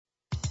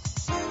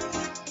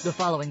The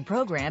following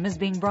program is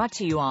being brought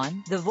to you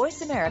on the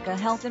Voice America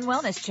Health and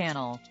Wellness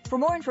Channel. For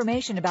more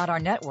information about our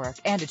network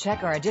and to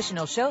check our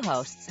additional show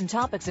hosts and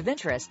topics of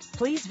interest,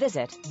 please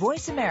visit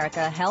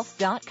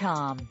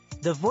voiceamericahealth.com.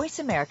 The Voice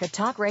America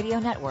Talk Radio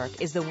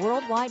Network is the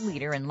worldwide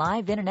leader in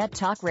live Internet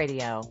talk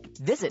radio.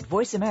 Visit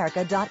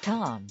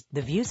voiceamerica.com.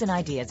 The views and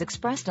ideas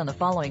expressed on the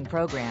following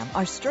program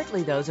are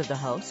strictly those of the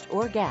host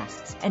or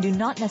guests and do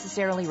not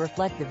necessarily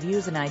reflect the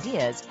views and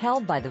ideas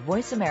held by the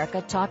Voice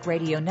America Talk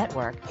Radio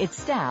Network, its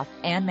staff,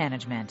 and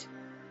management.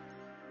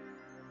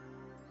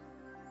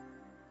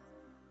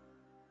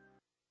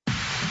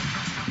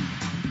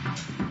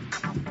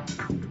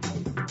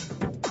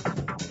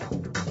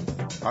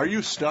 Are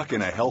you stuck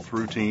in a health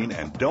routine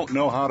and don't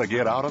know how to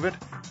get out of it?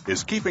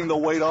 Is keeping the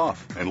weight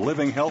off and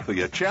living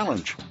healthy a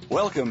challenge?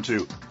 Welcome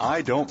to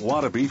I Don't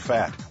Want to Be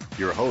Fat.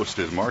 Your host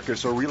is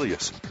Marcus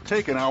Aurelius.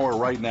 Take an hour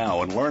right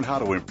now and learn how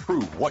to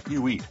improve what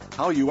you eat,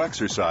 how you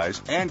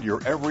exercise, and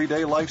your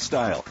everyday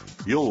lifestyle.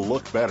 You'll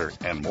look better,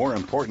 and more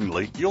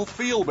importantly, you'll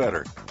feel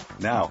better.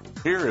 Now,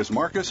 here is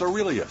Marcus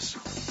Aurelius.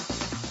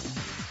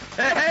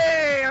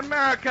 Hey,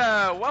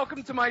 America!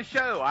 Welcome to my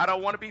show, I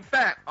Don't Want to Be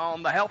Fat,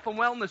 on the Health and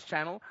Wellness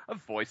channel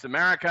of Voice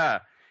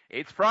America.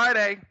 It's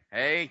Friday.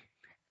 Hey,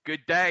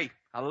 good day.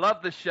 I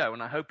love this show,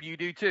 and I hope you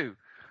do too.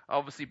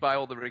 Obviously, by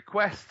all the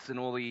requests and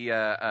all the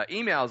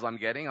emails I'm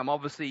getting, I'm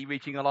obviously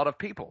reaching a lot of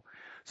people.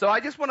 So I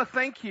just want to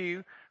thank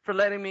you for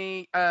letting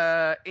me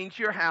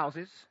into your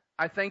houses.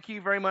 I thank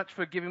you very much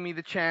for giving me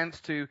the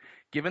chance to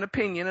give an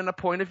opinion and a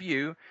point of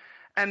view.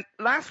 And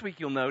last week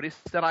you'll notice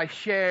that I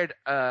shared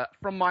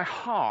from my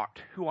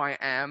heart who I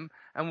am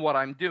and what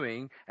I'm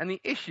doing and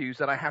the issues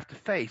that I have to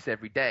face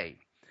every day.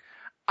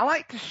 I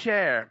like to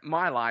share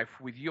my life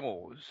with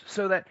yours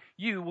so that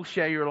you will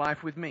share your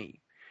life with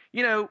me.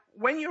 You know,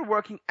 when you're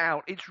working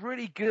out, it's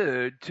really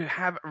good to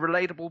have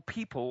relatable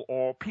people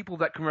or people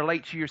that can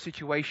relate to your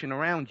situation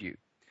around you.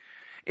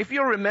 If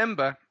you'll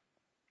remember,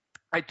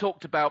 I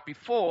talked about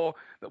before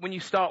that when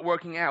you start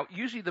working out,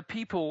 usually the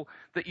people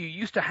that you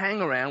used to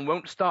hang around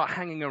won't start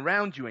hanging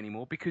around you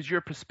anymore because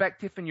your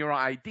perspective and your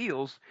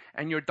ideals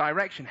and your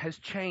direction has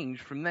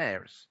changed from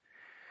theirs.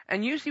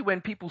 And usually when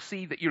people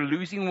see that you're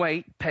losing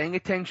weight, paying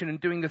attention and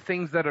doing the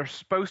things that are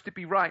supposed to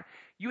be right,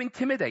 you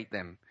intimidate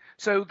them.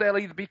 So they'll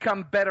either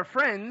become better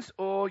friends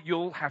or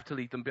you'll have to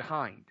leave them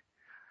behind.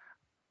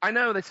 I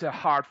know that's a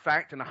hard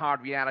fact and a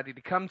hard reality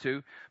to come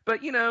to,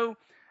 but you know,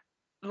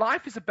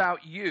 life is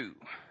about you.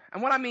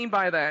 And what I mean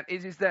by that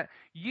is that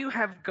you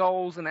have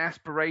goals and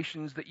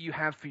aspirations that you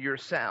have for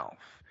yourself.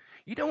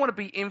 You don't want to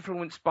be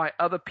influenced by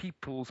other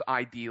people's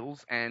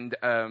ideals and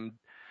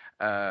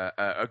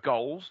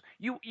goals.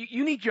 You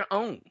need your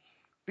own.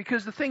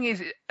 Because the thing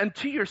is, and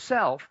to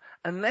yourself,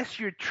 unless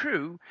you're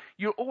true,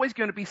 you're always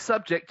going to be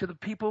subject to the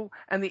people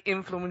and the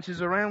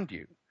influences around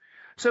you.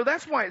 So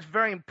that's why it's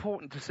very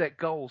important to set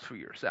goals for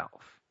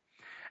yourself.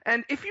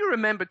 And if you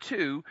remember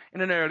too,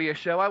 in an earlier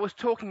show, I was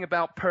talking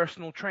about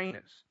personal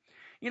trainers.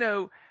 You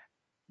know,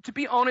 to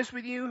be honest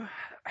with you,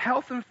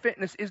 health and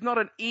fitness is not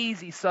an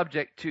easy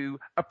subject to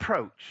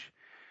approach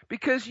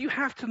because you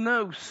have to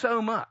know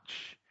so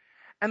much.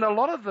 And a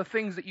lot of the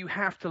things that you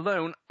have to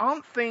learn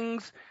aren't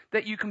things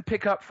that you can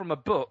pick up from a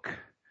book,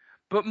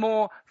 but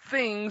more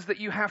things that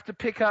you have to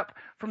pick up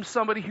from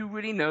somebody who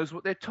really knows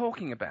what they're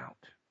talking about.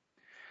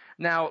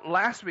 Now,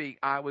 last week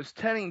I was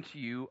telling to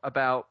you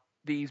about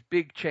these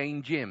big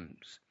chain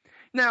gyms.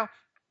 Now,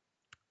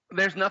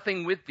 there's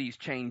nothing with these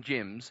chain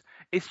gyms.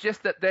 It's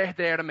just that they're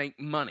there to make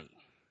money,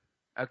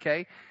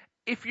 okay?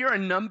 If you're a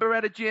number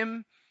at a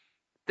gym,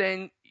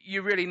 then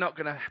you're really not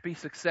going to be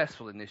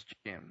successful in this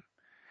gym.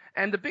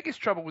 And the biggest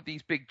trouble with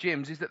these big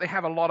gyms is that they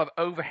have a lot of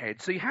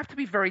overhead. So you have to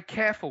be very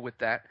careful with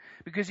that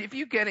because if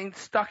you're getting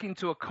stuck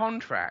into a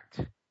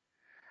contract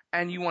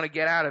and you want to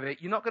get out of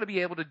it, you're not going to be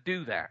able to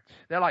do that.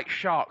 They're like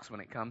sharks when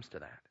it comes to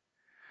that.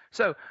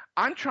 So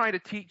I'm trying to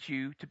teach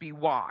you to be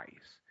wise.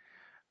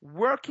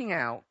 Working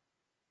out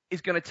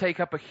is going to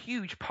take up a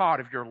huge part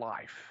of your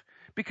life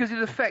because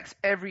it affects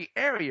every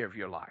area of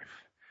your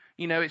life.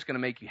 You know, it's going to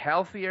make you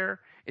healthier.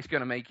 It's going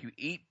to make you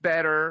eat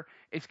better.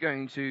 It's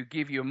going to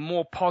give you a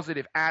more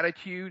positive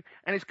attitude.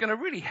 And it's going to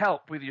really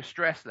help with your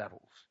stress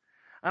levels.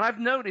 And I've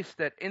noticed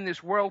that in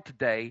this world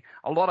today,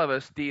 a lot of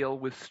us deal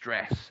with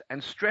stress.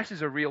 And stress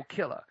is a real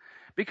killer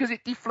because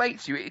it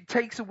deflates you. It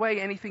takes away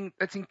anything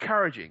that's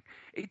encouraging.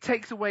 It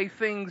takes away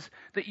things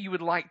that you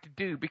would like to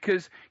do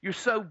because you're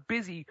so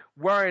busy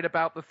worried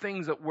about the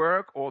things at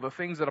work or the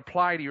things that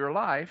apply to your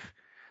life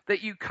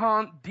that you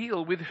can't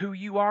deal with who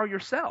you are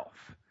yourself.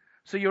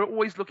 So you're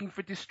always looking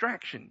for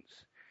distractions.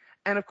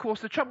 And of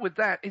course, the trouble with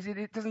that is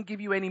it doesn't give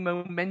you any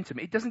momentum.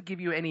 It doesn't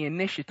give you any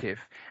initiative.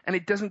 And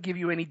it doesn't give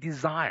you any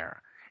desire.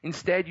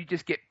 Instead, you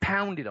just get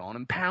pounded on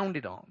and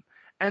pounded on.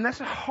 And that's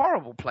a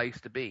horrible place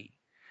to be.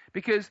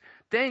 Because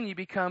then you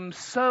become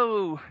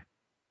so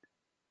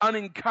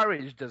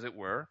unencouraged, as it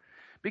were,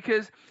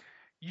 because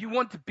you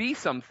want to be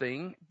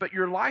something, but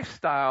your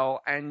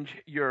lifestyle and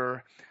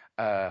your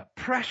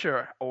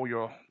pressure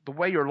or the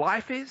way your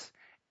life is,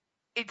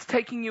 it's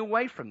taking you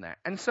away from that.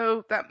 And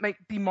so that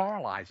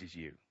demoralizes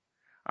you.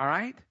 All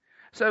right?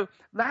 So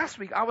last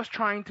week I was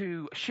trying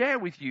to share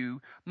with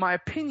you my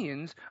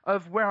opinions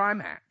of where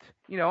I'm at.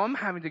 I'm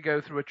having to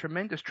go through a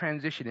tremendous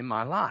transition in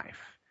my life.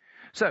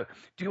 So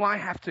do I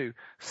have to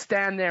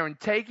stand there and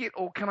take it,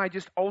 or can I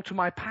just alter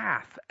my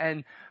path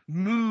and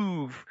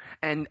move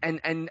and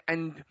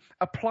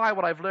apply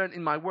what I've learned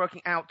in my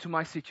working out to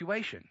my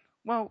situation?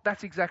 Well,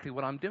 that's exactly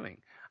what I'm doing.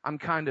 I'm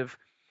kind of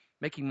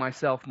making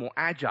myself more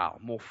agile,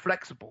 more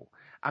flexible.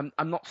 I'm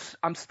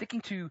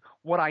sticking to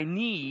what I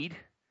need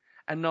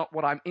and not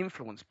what I'm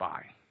influenced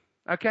by.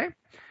 Okay?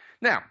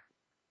 Now,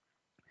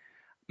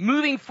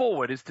 moving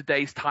forward is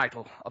today's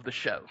title of the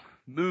show.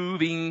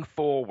 Moving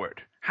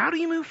forward. How do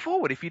you move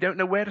forward if you don't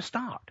know where to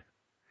start?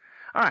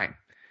 All right.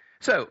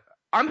 So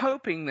I'm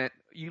hoping that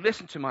you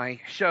listen to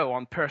my show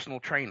on personal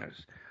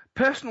trainers.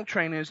 Personal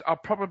trainers are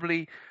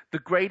probably the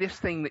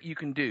greatest thing that you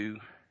can do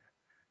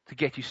to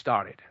get you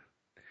started.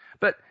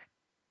 But,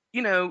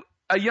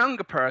 a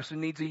younger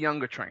person needs a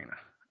younger trainer.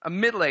 A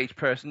middle-aged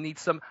person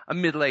needs a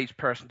middle-aged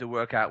person to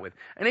work out with.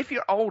 And if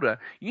you're older,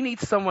 you need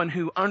someone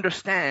who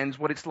understands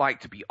what it's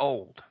like to be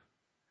old.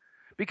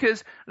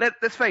 Because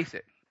let's face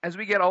it, as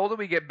we get older,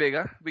 we get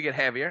bigger, we get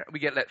heavier, we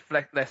get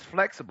less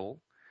flexible.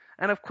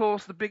 And of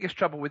course, the biggest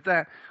trouble with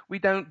that, we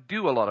don't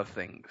do a lot of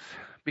things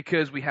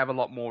because we have a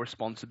lot more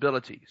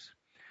responsibilities.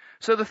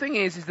 So the thing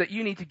is that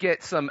you need to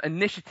get some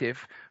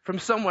initiative from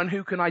someone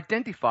who can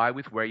identify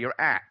with where you're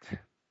at.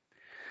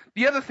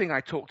 The other thing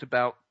I talked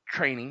about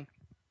training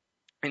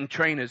and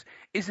trainers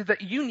is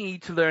that you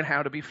need to learn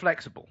how to be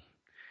flexible.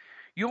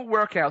 Your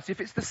workouts,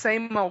 if it's the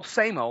same old,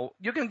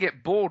 you're going to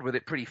get bored with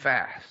it pretty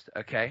fast,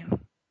 okay?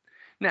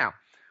 Now,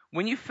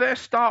 when you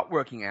first start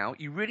working out,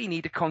 you really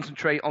need to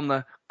concentrate on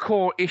the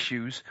core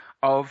issues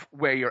of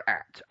where you're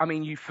at. I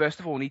mean, you first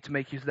of all need to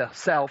make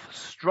yourself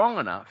strong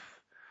enough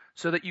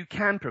so that you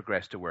can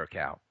progress to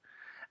workout.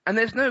 And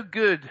there's no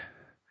good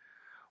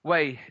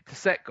way to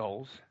set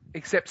goals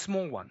except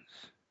small ones.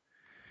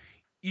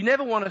 You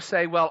never want to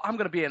say, well, I'm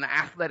going to be an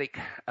athletic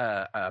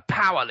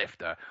power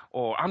lifter,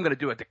 or I'm going to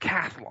do a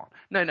decathlon.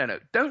 No.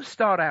 Don't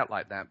start out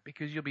like that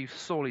because you'll be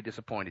sorely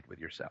disappointed with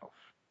yourself.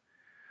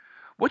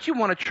 What you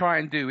want to try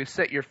and do is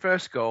set your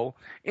first goal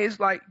is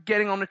like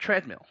getting on a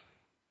treadmill.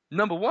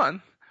 Number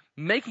one,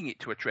 making it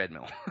to a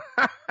treadmill.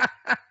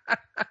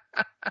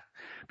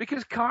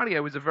 Because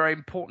cardio is a very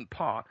important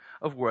part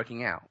of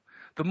working out.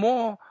 The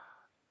more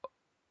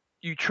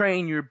you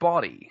train your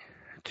body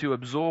to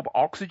absorb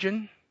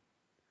oxygen,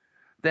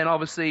 then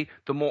obviously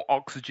the more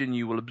oxygen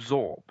you will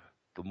absorb.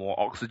 The more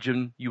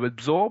oxygen you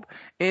absorb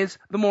is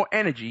the more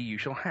energy you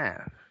shall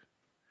have.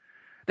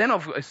 Then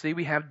obviously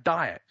we have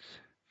diets.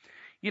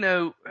 You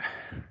don't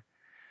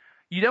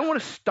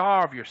want to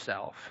starve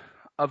yourself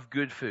of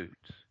good foods,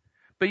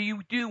 but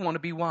you do want to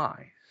be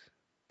wise.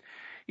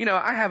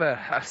 I have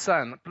a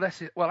son,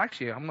 bless it. Well,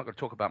 actually, I'm not going to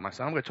talk about my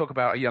son. I'm going to talk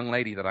about a young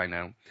lady that I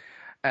know,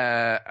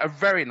 a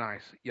very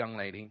nice young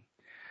lady.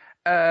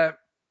 Let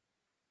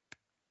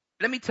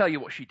me tell you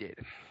what she did.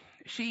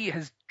 She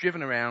has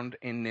driven around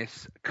in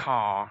this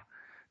car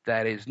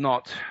that is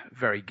not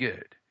very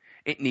good.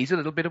 It needs a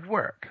little bit of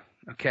work,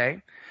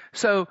 okay?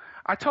 So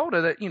I told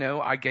her that,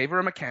 I gave her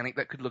a mechanic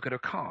that could look at her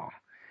car.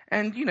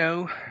 And,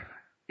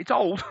 it's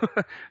old,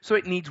 so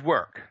it needs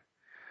work.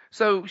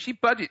 So she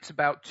budgets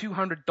about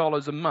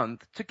 $200 a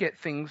month to get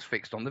things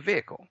fixed on the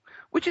vehicle,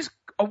 which is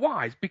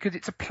wise because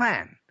it's a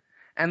plan,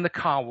 and the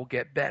car will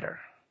get better.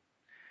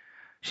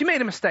 She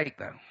made a mistake,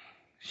 though.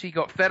 She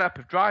got fed up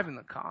of driving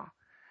the car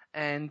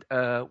and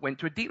went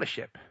to a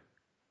dealership.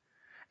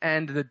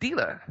 And the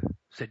dealer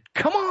said,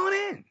 come on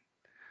in.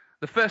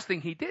 The first thing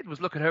he did was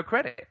look at her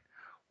credit.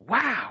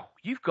 Wow,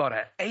 you've got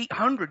an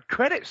 800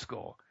 credit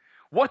score.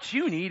 What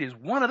you need is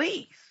one of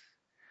these.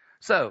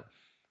 So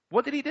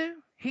what did he do?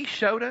 He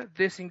showed her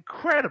this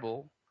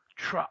incredible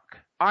truck.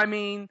 I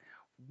mean,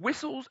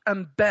 whistles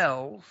and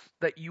bells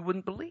that you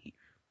wouldn't believe.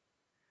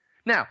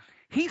 Now,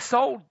 he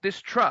sold this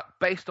truck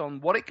based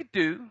on what it could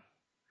do.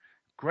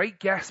 Great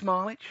gas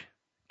mileage,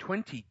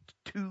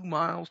 22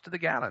 miles to the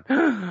gallon.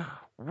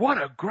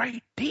 What a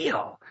great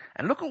deal.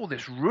 And look at all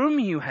this room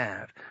you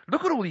have.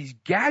 Look at all these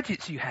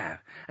gadgets you have.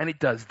 And it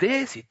does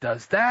this, it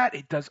does that,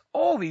 it does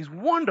all these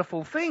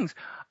wonderful things.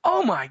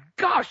 Oh my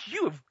gosh,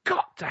 you have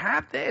got to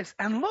have this.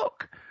 And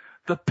look,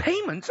 the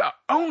payments are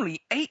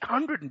only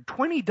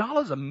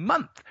 $820 a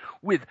month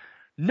with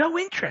no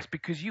interest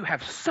because you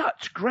have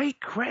such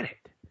great credit.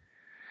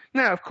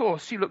 Now, of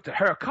course, she looked at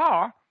her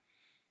car.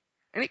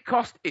 And it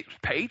was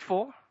paid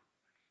for,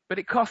 but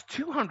it cost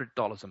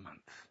 $200 a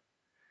month.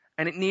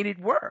 And it needed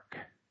work.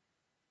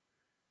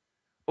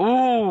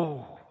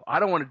 Oh, I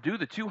don't want to do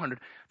the $200.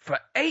 For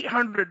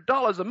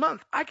 $800 a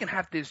month, I can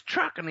have this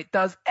truck and it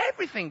does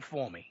everything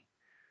for me.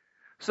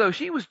 So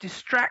she was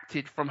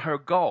distracted from her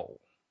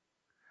goal.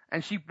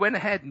 And she went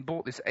ahead and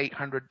bought this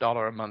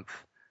 $800 a month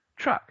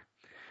truck.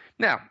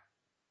 Now,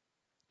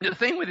 the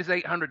thing with this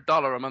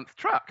 $800 a month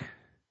truck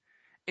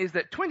is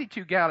that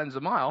 22 gallons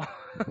a mile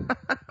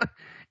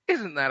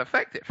isn't that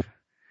effective.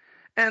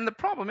 And the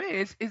problem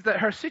is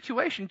that her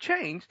situation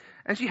changed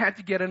and she had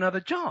to get another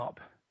job.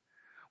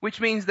 which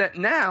means that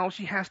now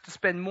she has to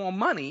spend more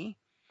money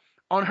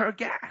on her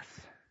gas.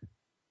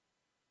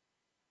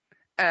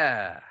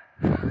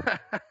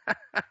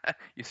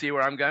 You see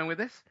where I'm going with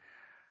this?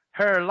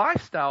 Her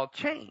lifestyle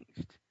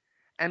changed.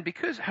 And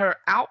because her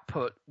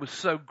output was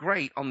so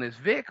great on this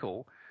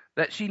vehicle,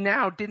 that she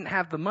now didn't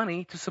have the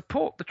money to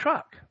support the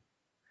truck.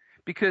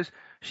 Because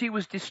she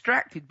was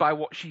distracted by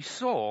what she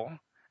saw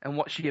and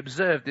what she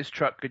observed this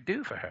truck could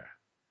do for her.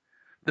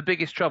 The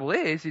biggest trouble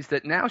is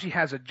that now she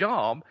has a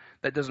job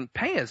that doesn't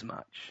pay as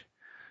much.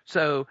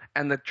 So,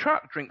 and the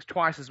truck drinks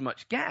twice as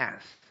much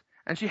gas,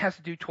 and she has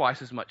to do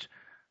twice as much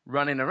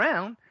running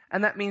around,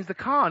 and that means the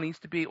car needs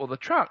to be, or the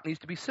truck needs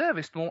to be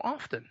serviced more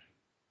often.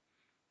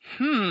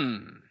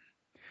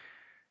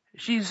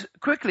 She's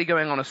quickly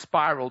going on a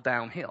spiral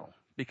downhill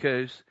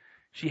because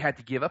she had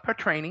to give up her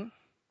training.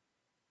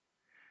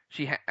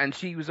 And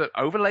she was an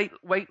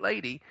overweight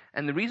lady,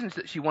 and the reasons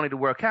that she wanted to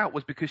work out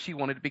was because she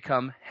wanted to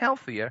become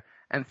healthier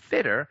and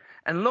fitter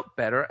and look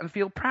better and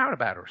feel proud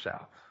about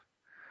herself.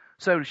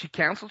 So she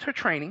canceled her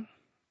training,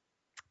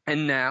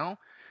 and now,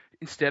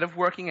 instead of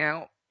working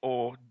out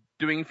or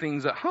doing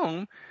things at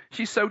home,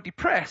 she's so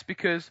depressed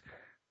because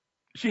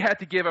she had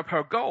to give up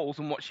her goals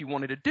and what she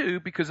wanted to do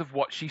because of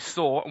what she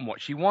saw and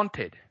what she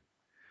wanted.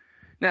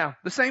 Now,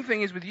 the same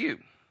thing is with you,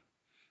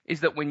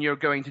 is that when you're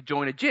going to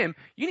join a gym,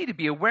 you need to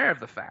be aware of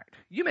the fact.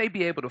 You may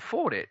be able to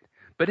afford it,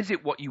 but is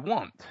it what you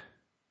want?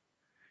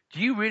 Do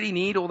you really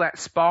need all that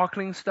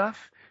sparkling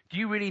stuff? Do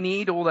you really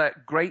need all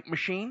that great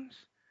machines?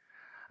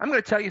 I'm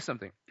going to tell you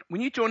something.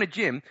 When you join a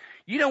gym,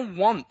 you don't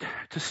want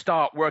to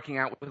start working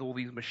out with all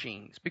these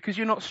machines because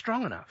you're not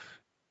strong enough.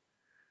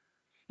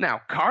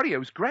 Now,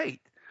 cardio is great,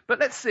 but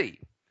let's see.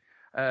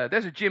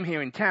 There's a gym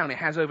here in town. It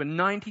has over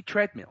 90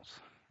 treadmills.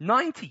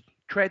 90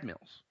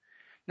 treadmills.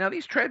 Now,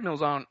 these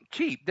treadmills aren't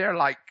cheap. They're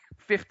like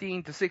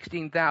 $15,000 to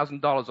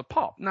 $16,000 a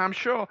pop. Now, I'm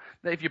sure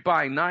that if you're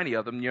buying 90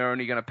 of them, you're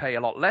only going to pay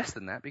a lot less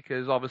than that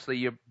because obviously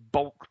you're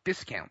bulk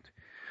discount.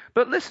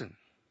 But listen,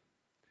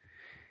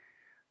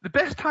 the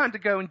best time to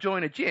go and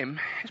join a gym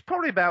is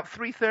probably about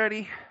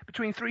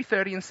between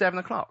 3:30 and 7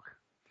 o'clock.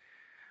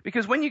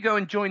 Because when you go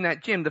and join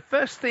that gym, the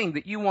first thing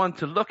that you want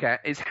to look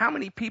at is how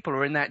many people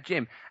are in that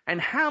gym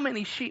and how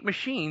many sheet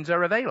machines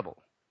are available.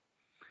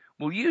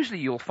 Well, usually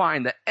you'll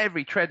find that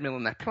every treadmill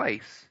in that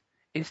place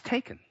is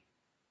taken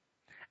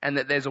and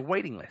that there's a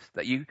waiting list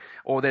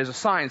or there's a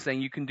sign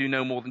saying you can do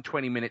no more than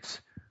 20 minutes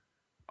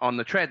on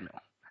the treadmill.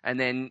 And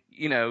then,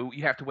 you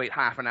have to wait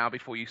half an hour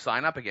before you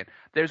sign up again.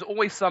 There's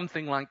always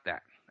something like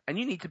that. And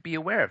you need to be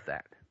aware of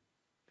that.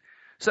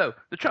 So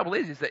the trouble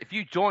is that if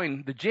you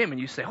join the gym and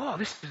you say, oh,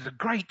 this is a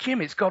great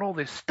gym, it's got all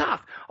this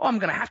stuff. Oh, I'm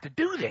going to have to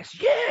do this.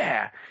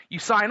 Yeah. You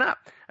sign up.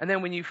 And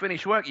then when you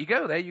finish work, you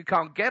go there, you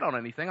can't get on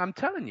anything. I'm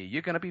telling you,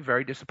 you're going to be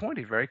very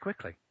disappointed very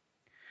quickly.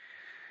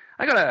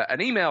 I got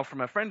an email from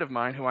a friend of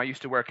mine who I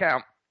used to work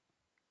out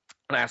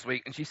last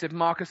week, and she said,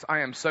 Marcus, I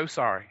am so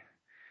sorry.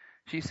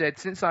 She said,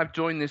 since I've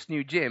joined this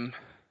new gym,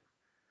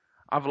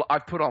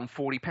 I've put on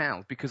 40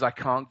 pounds because I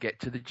can't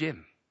get to the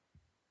gym.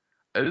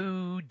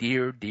 Oh,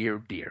 dear, dear,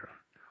 dear.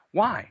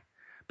 Why?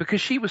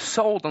 Because she was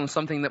sold on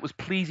something that was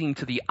pleasing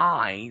to the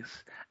eyes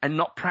and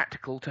not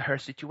practical to her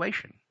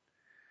situation.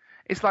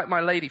 It's like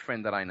my lady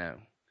friend that I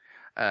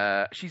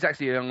know. She's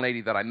actually a young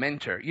lady that I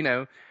mentor.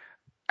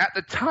 At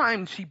the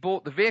time she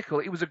bought the vehicle,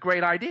 it was a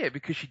great idea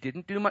because she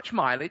didn't do much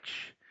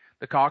mileage.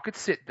 The car could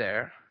sit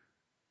there.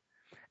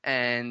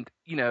 And,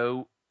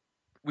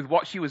 with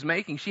what she was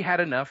making, she had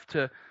enough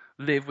to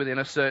live within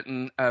a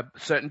certain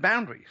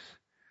boundaries.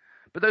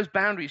 But those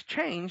boundaries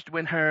changed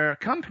when her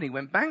company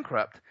went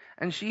bankrupt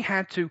and she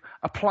had to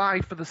apply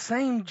for the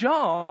same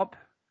job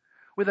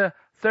with a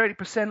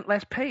 30%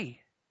 less pay.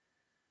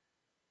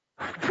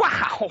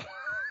 Wow!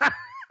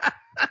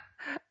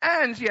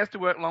 And she has to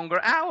work longer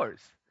hours,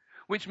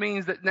 which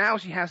means that now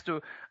she has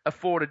to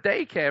afford a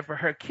daycare for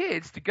her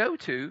kids to go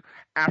to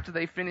after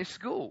they finish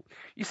school.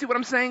 You see what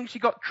I'm saying? She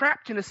got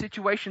trapped in a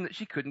situation that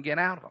she couldn't get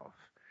out of.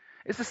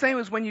 It's the same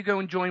as when you go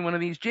and join one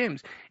of these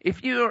gyms.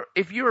 If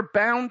you're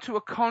bound to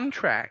a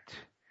contract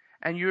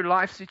and your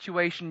life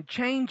situation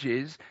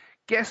changes,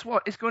 guess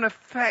what? It's going to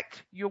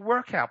affect your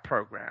workout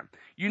program.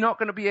 You're not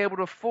going to be able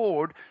to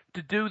afford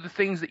to do the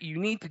things that you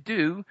need to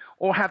do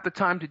or have the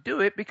time to do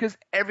it because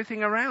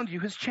everything around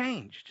you has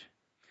changed.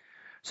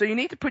 So you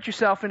need to put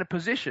yourself in a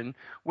position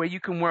where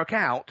you can work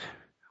out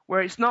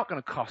where it's not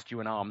going to cost you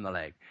an arm and a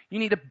leg. You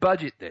need to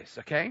budget this,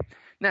 okay?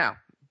 Now,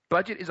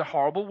 budget is a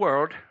horrible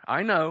word,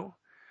 I know.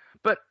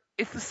 But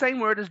it's the same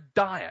word as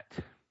diet.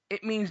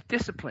 It means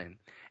discipline.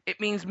 It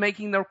means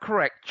making the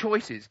correct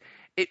choices.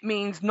 It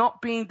means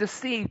not being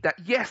deceived that,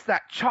 yes,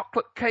 that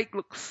chocolate cake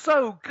looks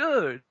so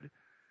good.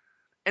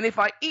 And if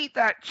I eat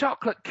that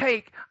chocolate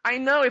cake, I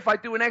know if I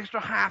do an extra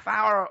half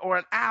hour or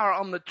an hour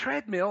on the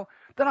treadmill,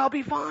 that I'll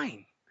be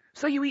fine.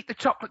 So you eat the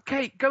chocolate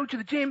cake, go to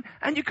the gym,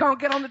 and you can't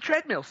get on the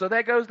treadmill. So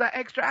there goes that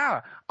extra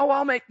hour. Oh,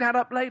 I'll make that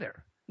up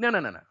later. No.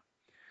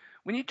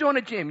 When you join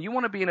a gym, you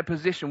want to be in a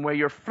position where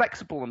you're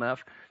flexible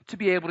enough to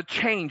be able to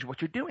change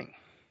what you're doing.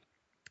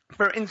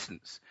 For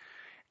instance,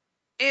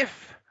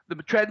 if the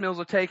treadmills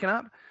are taken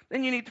up,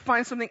 then you need to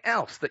find something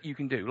else that you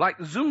can do, like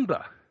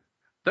Zumba.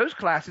 Those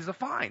classes are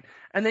fine.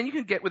 And then you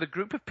can get with a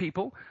group of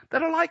people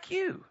that are like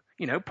you,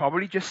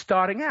 probably just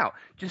starting out,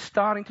 just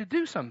starting to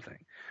do something.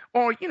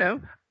 Or,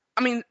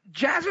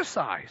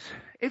 jazzercise.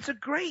 It's a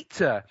great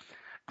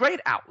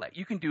outlet.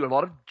 You can do a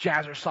lot of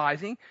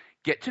jazzercising,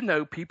 get to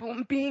know people,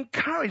 and be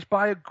encouraged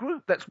by a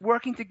group that's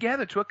working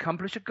together to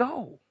accomplish a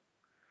goal.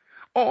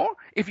 Or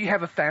if you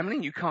have a family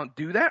and you can't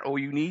do that, or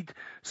you need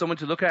someone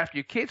to look after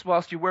your kids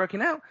whilst you're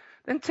working out,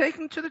 then take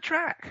them to the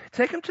track.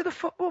 Take them to the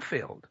football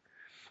field.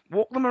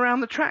 Walk them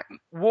around the track.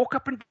 Walk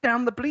up and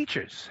down the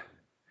bleachers.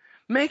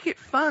 Make it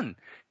fun.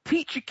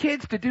 Teach your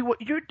kids to do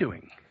what you're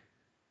doing.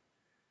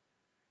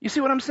 You see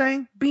what I'm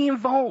saying? Be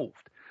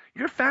involved.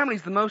 Your family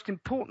is the most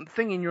important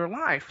thing in your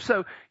life,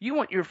 so you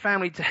want your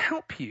family to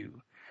help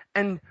you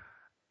and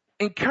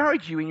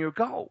encourage you in your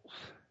goals.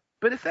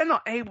 But if they're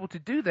not able to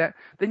do that,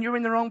 then you're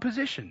in the wrong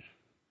position.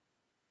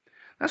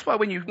 That's why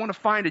when you want to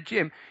find a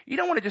gym, you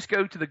don't want to just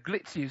go to the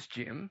glitziest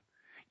gym.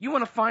 You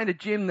want to find a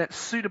gym that's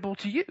suitable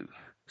to you,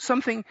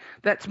 something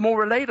that's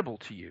more relatable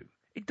to you.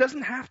 It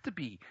doesn't have to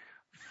be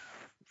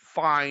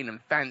fine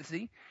and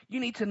fancy. You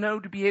need to know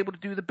to be able to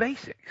do the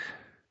basics.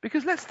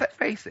 Because let's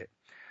face it,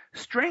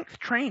 strength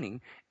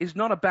training is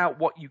not about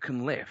what you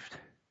can lift.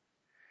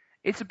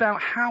 It's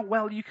about how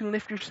well you can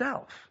lift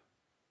yourself.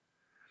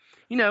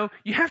 You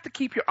have to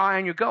keep your eye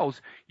on your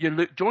goals.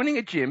 You're joining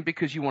a gym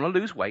because you want to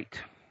lose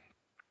weight.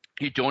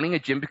 You're joining a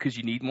gym because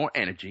you need more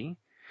energy.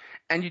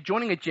 And you're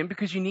joining a gym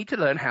because you need to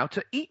learn how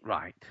to eat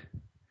right.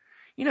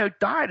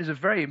 Diet is a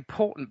very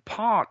important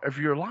part of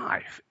your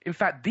life. In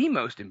fact, the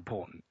most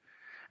important.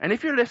 And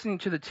if you're listening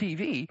to the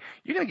TV,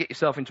 you're going to get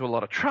yourself into a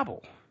lot of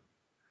trouble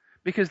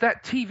because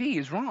that TV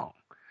is wrong.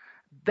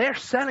 They're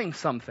selling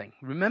something.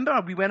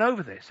 Remember, we went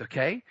over this,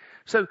 okay?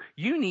 So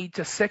you need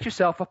to set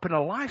yourself up in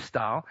a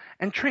lifestyle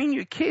and train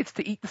your kids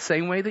to eat the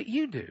same way that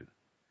you do.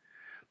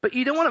 But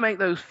you don't want to make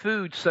those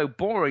foods so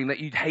boring that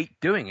you'd hate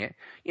doing it.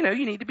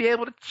 You need to be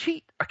able to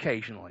cheat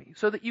occasionally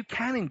so that you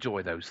can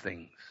enjoy those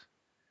things.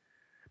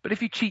 But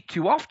if you cheat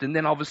too often,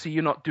 then obviously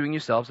you're not doing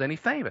yourselves any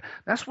favor.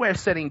 That's where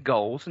setting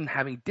goals and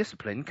having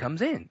discipline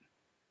comes in.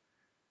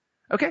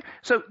 Okay?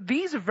 So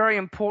these are very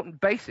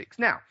important basics.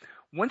 Now,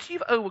 once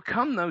you've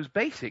overcome those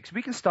basics,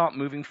 we can start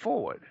moving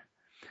forward.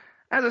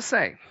 As I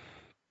say,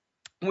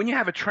 when you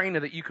have a trainer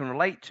that you can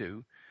relate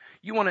to,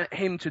 you want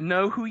him to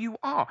know who you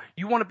are.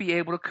 You want to be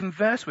able to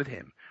converse with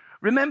him.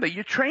 Remember,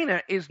 your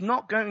trainer is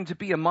not going to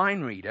be a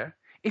mind reader.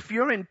 If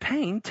you're in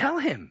pain, tell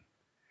him.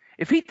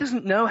 If he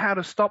doesn't know how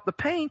to stop the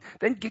pain,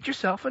 then get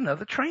yourself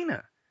another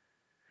trainer.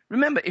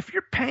 Remember, if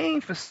you're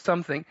paying for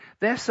something,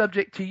 they're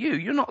subject to you.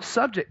 You're not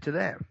subject to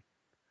them.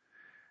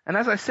 And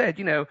as I said,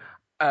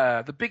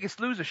 the Biggest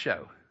Loser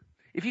show.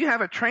 If you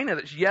have a trainer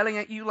that's yelling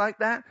at you like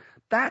that,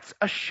 that's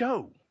a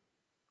show.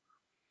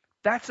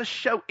 That's a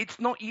show. It's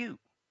not you.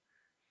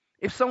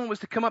 If someone was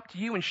to come up to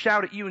you and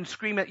shout at you and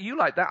scream at you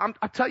like that,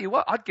 I'll tell you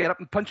what, I'd get up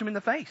and punch him in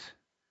the face.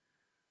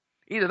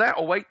 Either that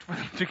or wait for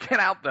them to get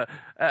out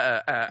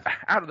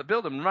of the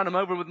building and run him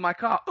over with my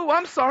car. Oh,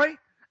 I'm sorry.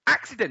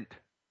 Accident.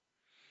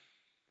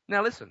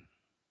 Now listen,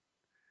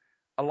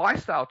 a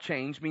lifestyle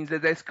change means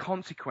that there's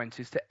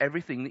consequences to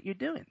everything that you're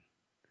doing.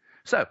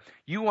 So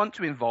you want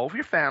to involve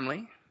your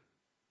family,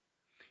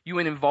 you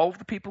want to involve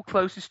the people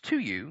closest to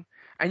you,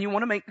 and you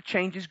want to make the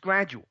changes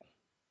gradual.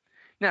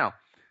 Now,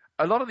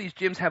 a lot of these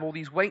gyms have all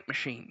these weight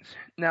machines.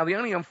 Now, the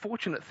only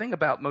unfortunate thing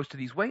about most of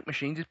these weight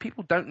machines is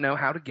people don't know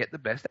how to get the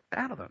best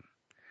out of them.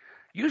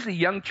 Usually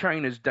young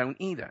trainers don't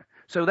either.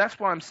 So that's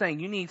why I'm saying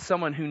you need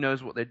someone who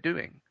knows what they're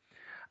doing.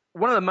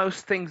 One of the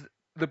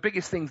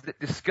biggest things that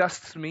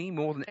disgusts me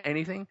more than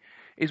anything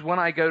is when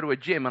I go to a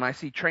gym and I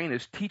see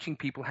trainers teaching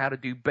people how to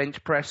do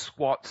bench press,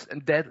 squats,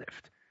 and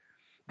deadlift.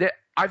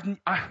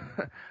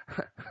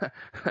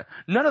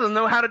 None of them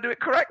know how to do it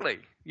correctly,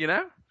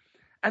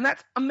 And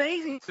that's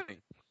amazing to me.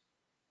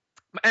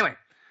 But anyway,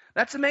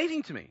 that's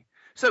amazing to me.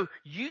 So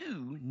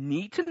you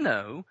need to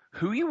know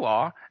who you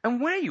are and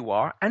where you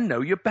are and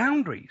know your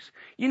boundaries.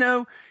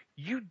 You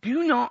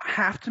do not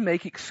have to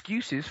make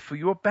excuses for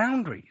your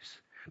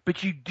boundaries.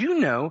 But you do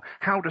know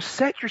how to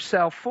set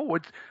yourself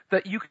forward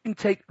that you can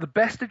take the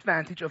best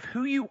advantage of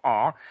who you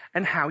are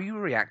and how you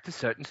react to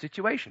certain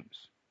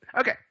situations.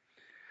 Okay.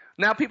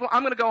 Now, people,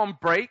 I'm going to go on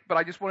break, but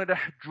I just wanted to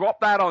drop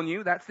that on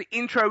you. That's the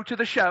intro to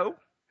the show.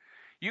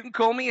 You can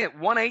call me at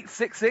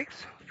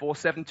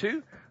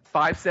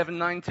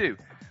 1-866-472-5792.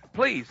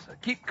 Please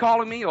keep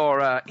calling me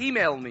or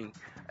email me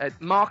at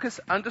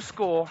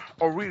Marcus_Aurelius,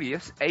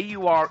 Aurelius,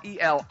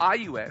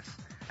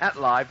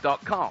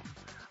 @live.com.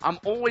 I'm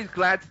always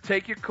glad to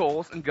take your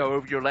calls and go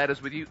over your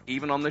letters with you,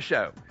 even on the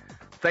show.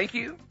 Thank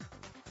you.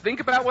 Think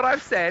about what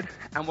I've said,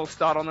 and we'll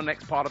start on the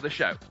next part of the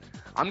show.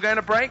 I'm going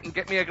to break and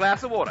get me a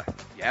glass of water.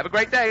 You have a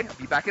great day. I'll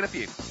be back in a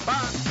few.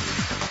 Bye.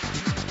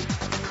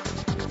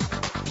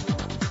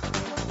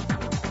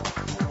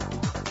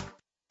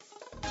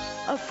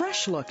 A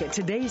fresh look at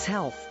today's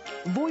health.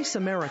 Voice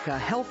America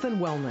Health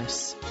and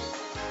Wellness.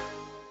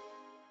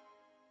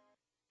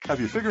 Have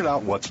you figured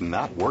out what's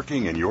not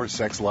working in your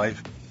sex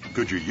life?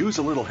 Could you use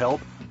a little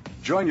help?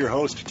 Join your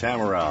host,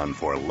 Tamaran,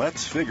 for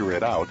Let's Figure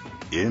It Out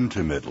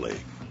Intimately.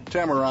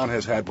 Tamaran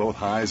has had both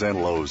highs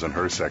and lows in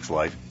her sex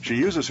life. She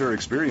uses her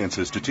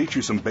experiences to teach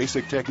you some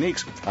basic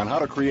techniques on how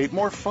to create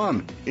more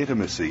fun,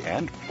 intimacy,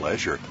 and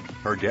pleasure.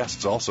 Her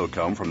guests also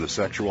come from the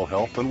sexual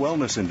health and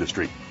wellness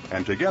industry.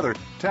 And together,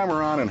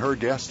 Tamaran and her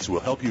guests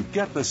will help you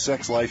get the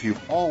sex life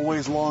you've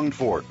always longed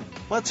for.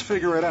 Let's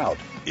Figure It Out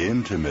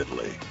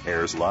Intimately.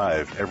 Airs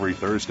live every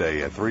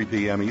Thursday at 3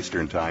 p.m.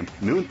 Eastern Time,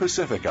 noon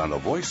Pacific on the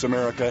Voice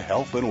America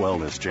Health and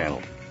Wellness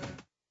Channel.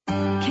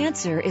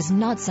 Cancer is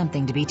not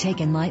something to be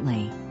taken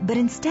lightly, but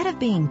instead of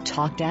being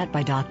talked at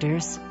by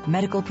doctors,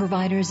 medical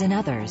providers, and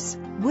others,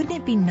 wouldn't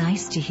it be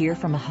nice to hear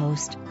from a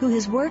host who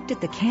has worked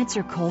at the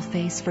cancer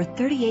coalface for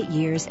 38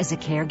 years as a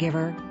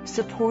caregiver,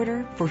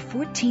 supporter for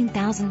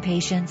 14,000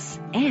 patients,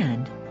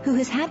 and who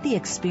has had the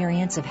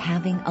experience of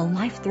having a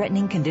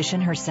life-threatening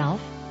condition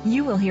herself?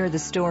 You will hear the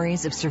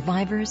stories of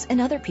survivors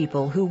and other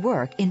people who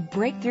work in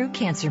breakthrough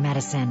cancer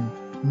medicine.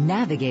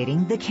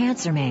 Navigating the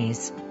Cancer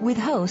Maze with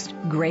host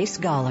Grace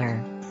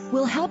Galler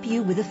will help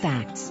you with the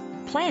facts,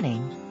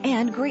 planning,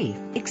 and grief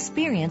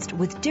experienced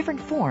with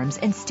different forms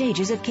and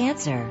stages of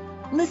cancer.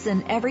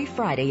 Listen every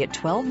Friday at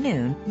 12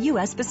 noon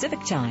U.S.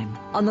 Pacific Time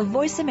on the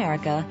Voice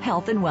America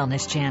Health and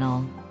Wellness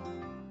Channel.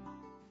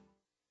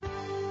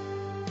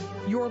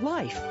 Your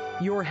life,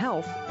 your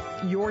health,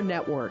 your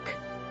network.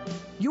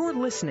 You're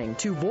listening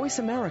to Voice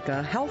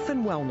America Health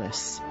and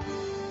Wellness.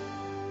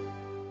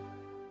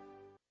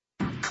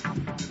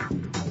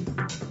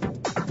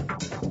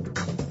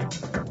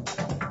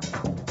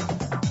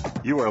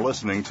 You are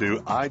listening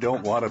to I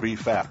Don't Want to Be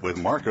Fat with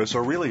Marcus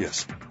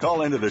Aurelius.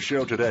 Call into the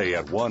show today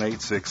at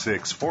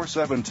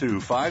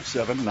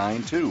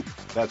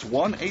 1-866-472-5792. That's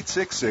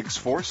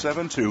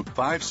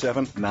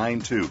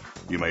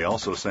 1-866-472-5792. You may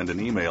also send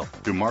an email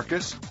to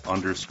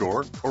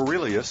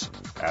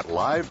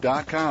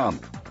Marcus_Aurelius@live.com.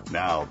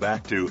 Now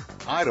back to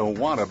I Don't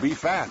Want to Be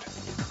Fat.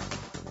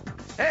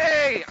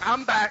 Hey,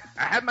 I'm back.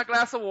 I had my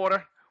glass of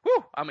water.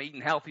 Whew, I'm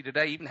eating healthy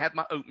today. Even had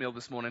my oatmeal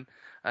this morning.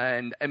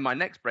 And in my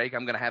next break,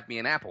 I'm going to have me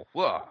an apple.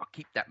 Whoa, I'll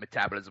keep that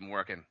metabolism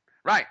working.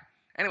 Right.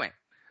 Anyway,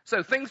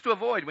 so things to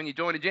avoid when you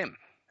join a gym.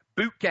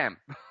 Boot camp.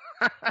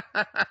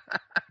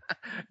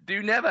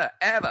 Do never,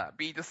 ever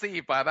be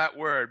deceived by that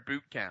word,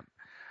 boot camp.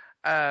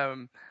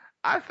 I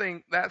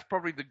think that's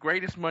probably the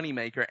greatest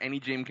moneymaker any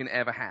gym can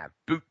ever have,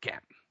 boot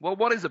camp. Well,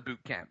 what is a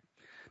boot camp?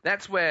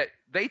 That's where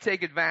they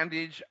take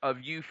advantage of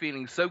you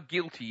feeling so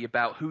guilty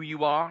about who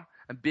you are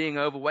and being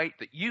overweight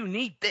that you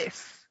need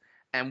this,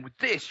 and with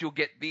this you'll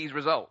get these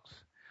results.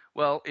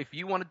 Well, if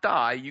you want to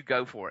die, you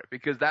go for it,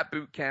 because that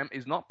boot camp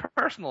is not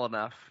personal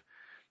enough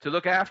to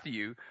look after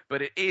you,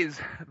 but it is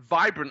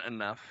vibrant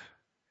enough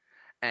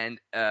and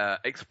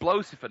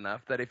explosive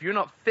enough that if you're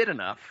not fit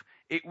enough,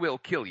 it will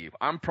kill you.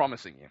 I'm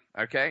promising you,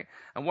 okay?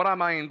 And what I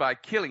mean by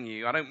killing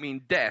you, I don't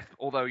mean death,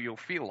 although you'll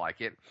feel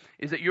like it,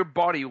 is that your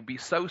body will be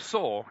so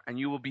sore and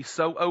you will be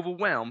so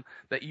overwhelmed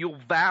that you'll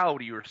vow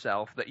to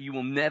yourself that you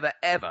will never,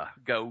 ever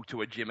go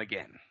to a gym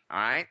again, all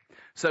right?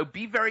 So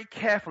be very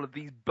careful of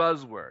these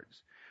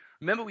buzzwords.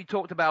 Remember we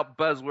talked about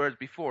buzzwords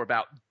before,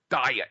 about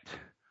diet,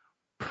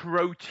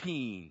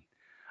 protein,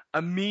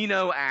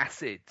 amino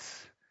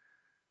acids.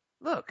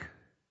 Look,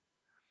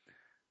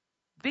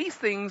 these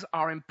things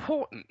are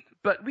important,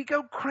 but we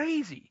go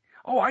crazy.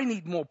 Oh, I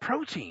need more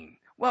protein.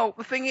 Well,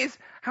 the thing is,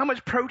 how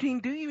much protein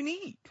do you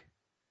need?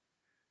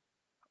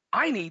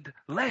 I need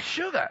less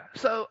sugar.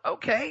 So,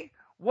 okay,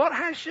 what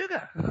has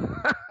sugar?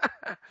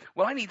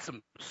 Well, I need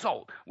some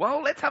salt.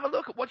 Well, let's have a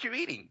look at what you're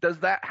eating. Does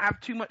that have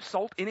too much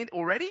salt in it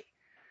already?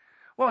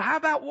 Well, how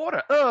about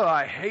water? Oh,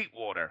 I hate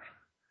water.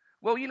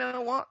 Well, you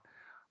know what?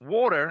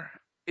 Water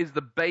is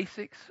the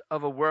basics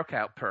of a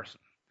workout person.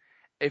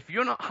 If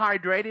you're not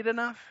hydrated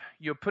enough,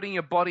 you're putting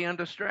your body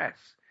under stress.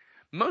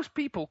 Most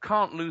people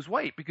can't lose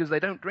weight because they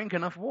don't drink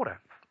enough water.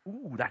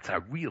 Ooh, that's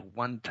a real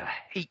one to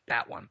hate,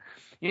 that one.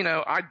 You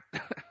know, I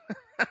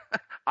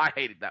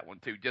hated that one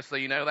too, just so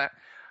you know that.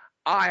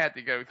 I had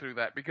to go through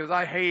that because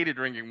I hated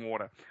drinking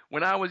water.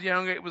 When I was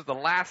younger, it was the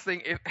last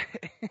thing. If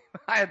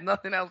I had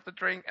nothing else to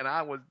drink and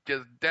I was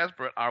just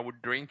desperate, I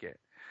would drink it.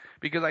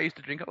 Because I used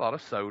to drink a lot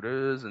of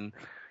sodas and,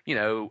 you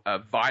know,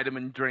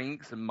 vitamin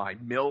drinks and my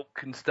milk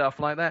and stuff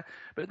like that.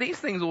 But these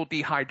things all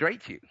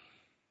dehydrate you.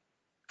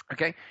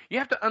 Okay? You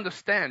have to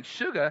understand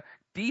sugar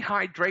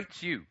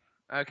dehydrates you.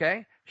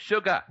 Okay?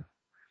 Sugar.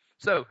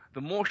 So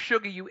the more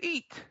sugar you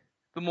eat,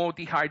 the more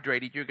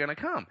dehydrated you're going to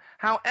come.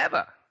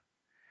 However,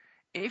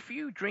 if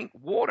you drink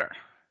water,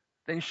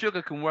 then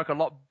sugar can work a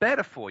lot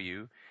better for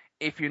you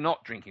if you're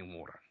not drinking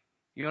water.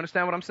 You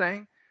understand what I'm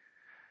saying?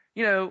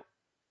 You know,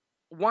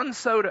 one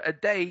soda a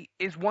day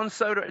is one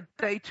soda a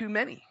day too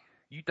many.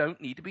 You don't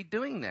need to be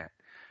doing that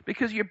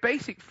because your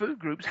basic food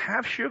groups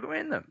have sugar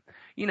in them.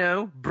 You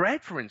know,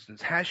 bread, for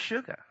instance, has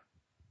sugar.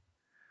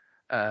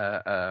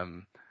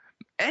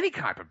 Any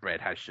type of bread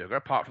has sugar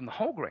apart from the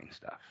whole grain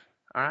stuff.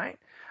 All right?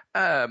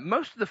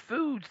 Most of the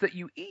foods that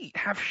you eat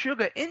have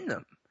sugar in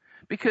them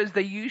because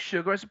they use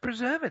sugar as a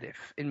preservative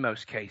in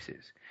most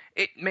cases.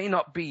 It may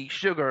not be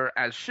sugar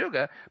as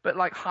sugar, but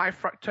like high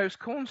fructose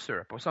corn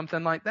syrup or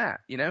something like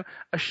that,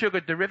 a sugar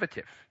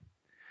derivative.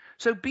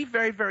 So be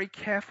very, very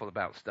careful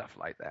about stuff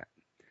like that.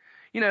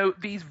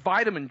 These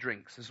vitamin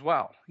drinks as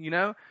well,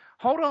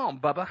 Hold on,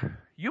 Bubba.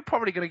 You're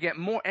probably going to get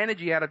more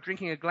energy out of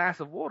drinking a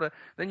glass of water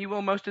than you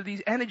will most of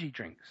these energy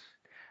drinks.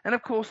 And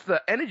of course,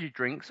 the energy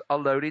drinks are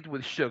loaded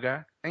with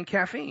sugar and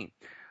caffeine.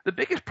 The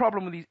biggest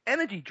problem with these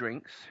energy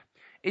drinks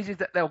is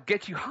that they'll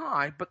get you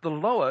high, but the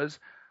lows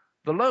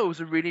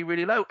are really,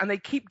 really low, and they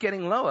keep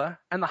getting lower,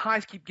 and the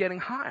highs keep getting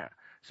higher.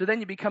 So then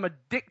you become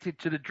addicted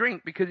to the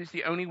drink because it's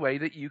the only way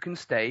that you can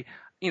stay,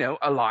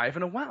 alive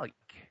and awake.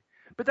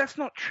 But that's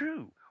not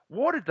true.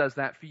 Water does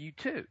that for you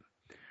too.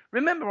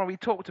 Remember when we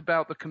talked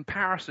about the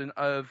comparison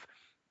of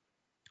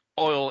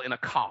oil in a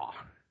car?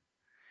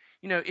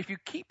 If you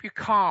keep your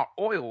car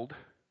oiled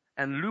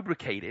and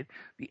lubricated,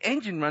 the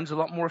engine runs a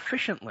lot more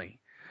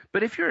efficiently.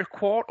 But if you're a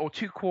quart or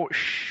 2 quarts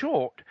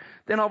short,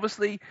 then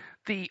obviously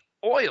the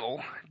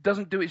oil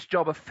doesn't do its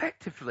job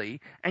effectively,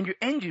 and your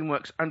engine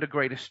works under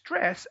greater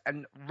stress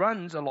and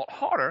runs a lot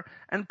harder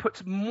and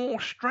puts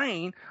more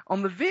strain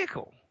on the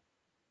vehicle.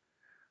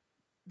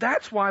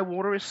 That's why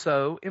water is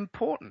so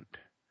important.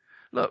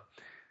 Look,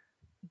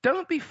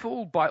 don't be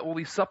fooled by all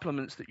these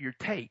supplements that you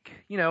take.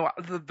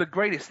 The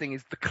greatest thing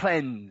is the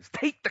cleanse.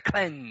 Take the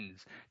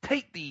cleanse.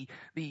 Take these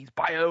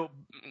biotics.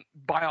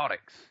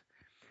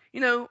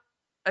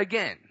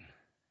 Again,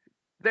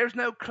 there's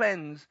no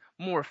cleanse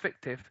more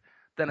effective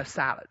than a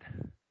salad.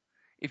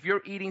 If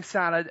you're eating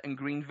salad and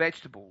green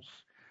vegetables,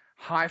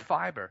 high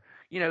fiber,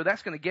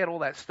 that's going to get all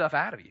that stuff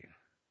out of you.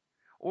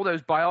 All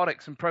those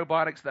biotics and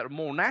probiotics that are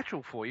more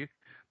natural for you,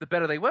 the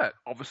better they work.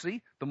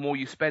 Obviously, the more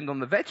you spend on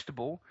the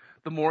vegetable,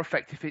 the more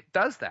effective it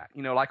does that,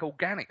 like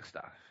organic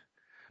stuff.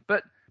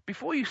 But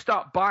before you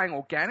start buying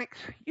organics,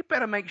 you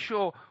better make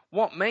sure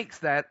what makes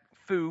that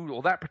food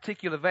or that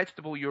particular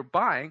vegetable you're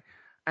buying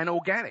an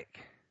organic.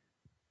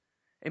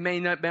 It may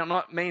not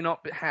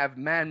have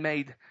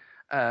man-made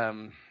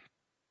additives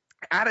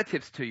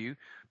to you,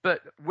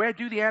 but where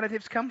do the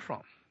additives come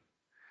from?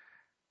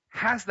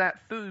 Has that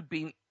food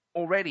been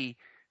already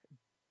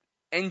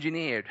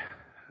engineered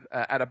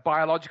at a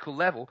biological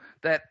level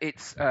that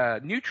its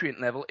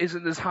nutrient level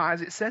isn't as high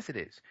as it says it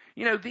is?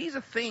 These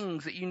are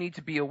things that you need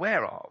to be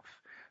aware of.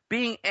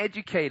 Being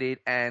educated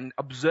and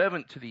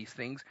observant to these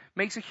things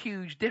makes a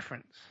huge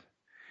difference.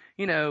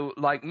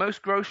 Like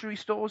most grocery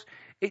stores,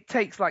 it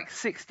takes like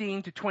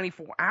 16 to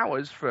 24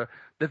 hours for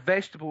the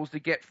vegetables to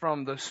get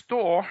from the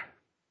store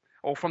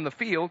or from the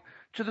field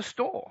to the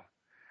store.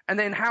 And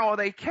then how are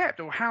they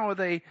kept or how are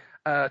they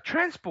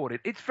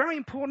transported? It's very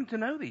important to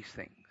know these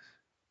things.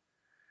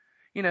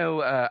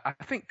 I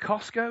think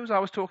Costco's, I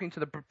was talking to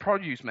the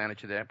produce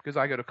manager there because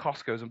I go to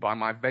Costco's and buy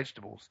my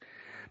vegetables.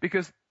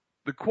 Because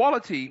the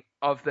quality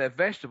of their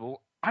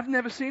vegetable, I've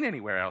never seen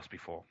anywhere else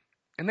before.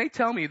 And they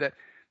tell me that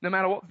no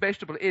matter what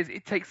vegetable it is,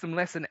 it takes them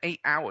less than 8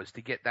 hours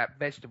to get that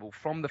vegetable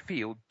from the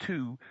field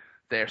to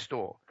their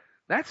store.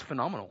 That's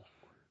phenomenal.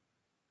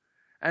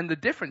 And the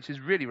difference is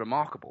really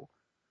remarkable.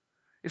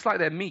 It's like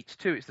their meats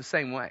too. It's the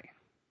same way.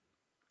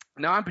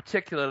 Now, I'm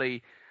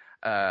particularly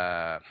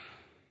partial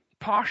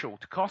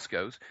to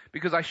Costco's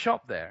because I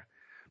shop there.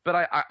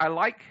 But I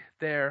like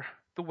the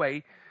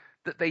way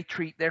that they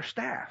treat their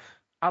staff.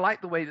 I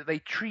like the way that they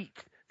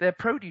treat their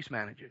produce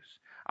managers.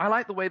 I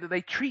like the way that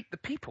they treat the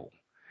people.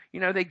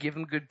 They give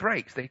them good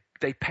breaks.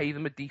 They pay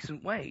them a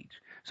decent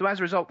wage. So as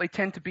a result, they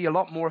tend to be a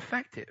lot more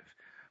effective.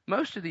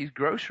 Most of these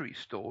grocery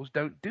stores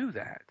don't do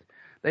that.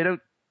 They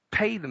don't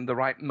pay them the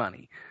right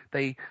money.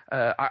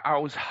 I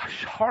was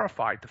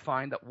horrified to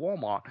find that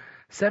Walmart,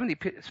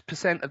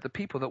 70% of the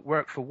people that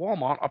work for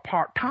Walmart are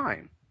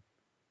part-time.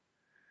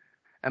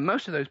 And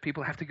most of those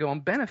people have to go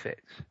on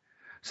benefits.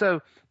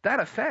 So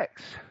that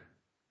affects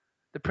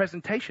the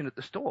presentation at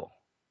the store.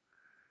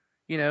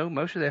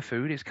 Most of their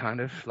food is kind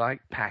of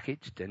like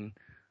packaged and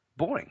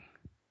boring.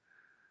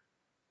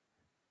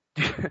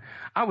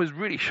 I was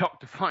really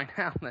shocked to find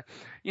out that,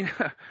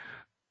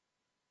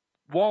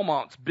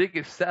 Walmart's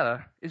biggest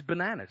seller is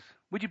bananas.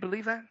 Would you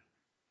believe that?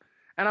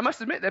 And I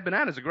must admit, their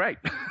bananas are great.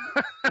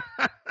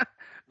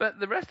 But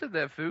the rest of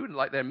their food,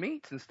 like their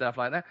meats and stuff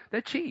like that,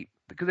 they're cheap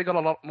because they got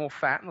a lot more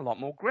fat and a lot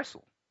more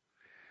gristle.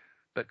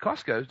 But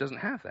Costco's doesn't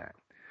have that.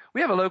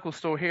 We have a local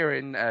store here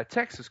in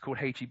Texas called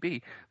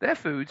H-E-B. Their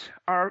foods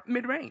are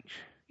mid-range.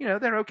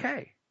 They're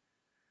okay.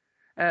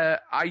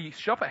 I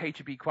shop at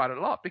H-E-B quite a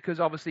lot because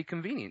obviously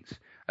convenience.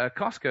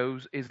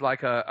 Costco's is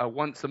like a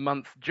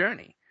once-a-month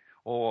journey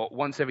or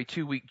once every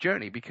 2-week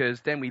journey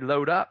because then we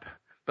load up,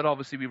 but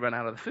obviously we run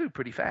out of the food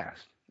pretty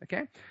fast.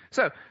 Okay?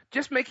 So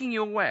just making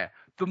you aware.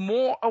 The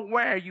more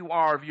aware you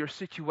are of your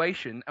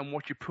situation and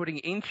what you're putting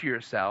into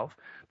yourself,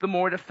 the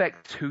more it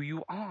affects who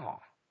you are.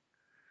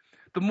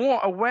 The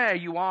more aware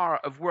you are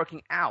of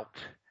working out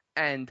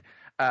and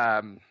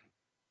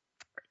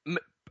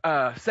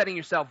setting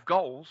yourself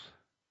goals,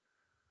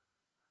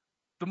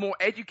 the more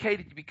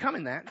educated you become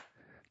in that,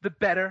 the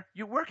better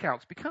your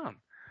workouts become.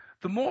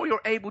 The more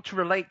you're able to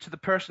relate to the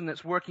person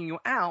that's working you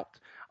out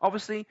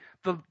obviously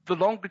the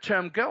longer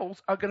term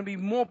goals are going to be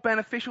more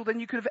beneficial than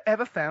you could have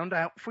ever found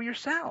out for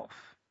yourself.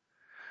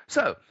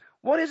 So,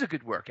 what is a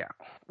good workout?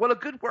 Well, a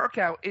good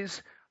workout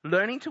is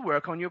learning to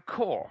work on your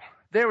core.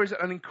 There is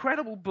an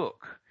incredible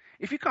book.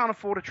 If you can't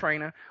afford a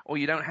trainer or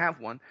you don't have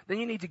one, then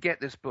you need to get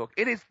this book.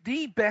 It is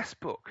the best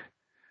book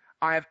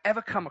I have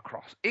ever come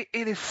across. It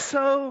is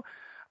so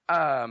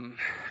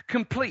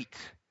complete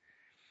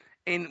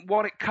in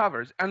what it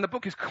covers, and the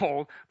book is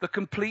called The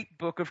Complete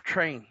Book of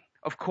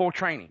Core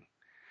Training.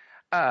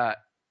 The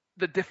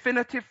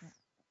definitive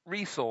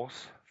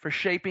resource for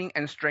shaping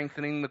and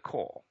strengthening the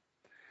core.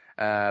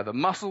 The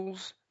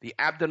muscles, the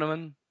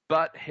abdomen,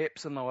 butt,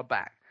 hips, and lower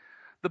back.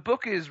 The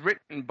book is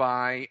written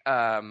by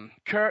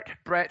Kurt,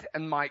 Brett,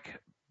 and Mike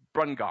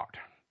Brungart.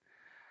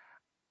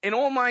 In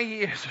all my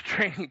years of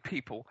training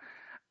people,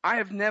 I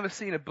have never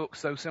seen a book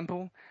so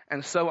simple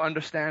and so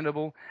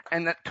understandable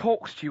and that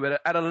talks to you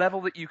at a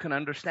level that you can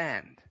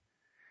understand.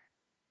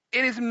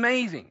 It is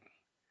amazing.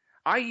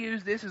 I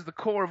use this as the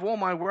core of all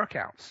my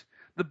workouts.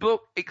 The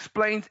book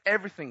explains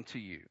everything to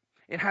you.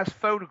 It has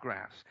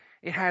photographs.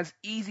 It has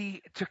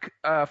easy to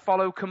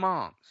follow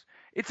commands.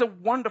 It's a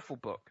wonderful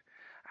book.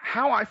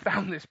 How I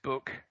found this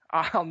book,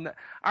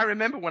 I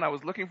remember when I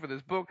was looking for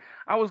this book,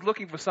 I was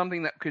looking for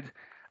something that could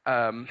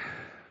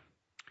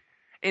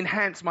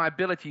enhance my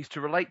abilities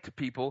to relate to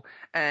people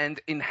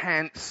and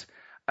enhance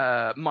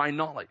my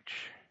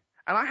knowledge.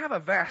 And I have a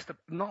vast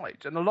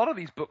knowledge, and a lot of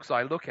these books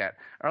I look at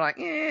are like,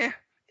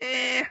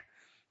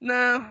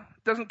 no,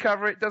 doesn't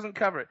cover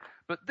it.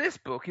 But this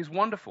book is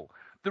wonderful.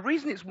 The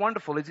reason it's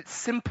wonderful is it's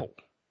simple,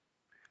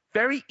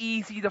 very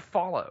easy to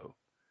follow,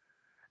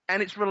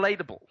 and it's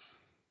relatable.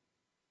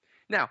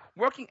 Now,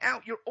 working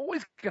out, you're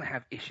always going to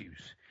have issues.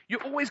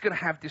 You're always going to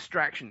have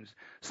distractions.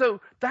 So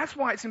that's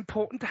why it's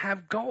important to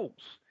have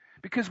goals.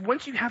 Because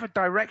once you have a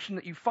direction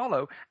that you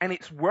follow and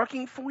it's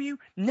working for you,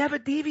 never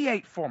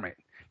deviate from it.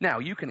 Now,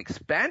 you can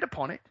expand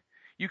upon it.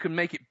 You can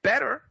make it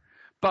better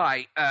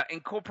by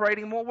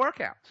incorporating more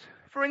workouts.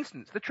 For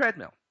instance, the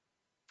treadmill.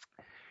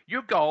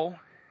 Your goal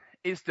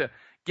is to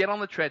get on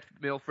the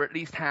treadmill for at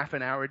least half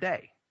an hour a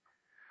day.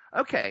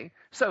 Okay,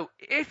 so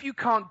if you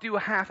can't do a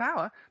half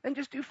hour, then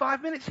just do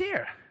 5 minutes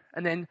here,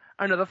 and then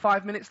another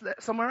 5 minutes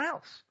somewhere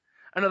else,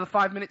 another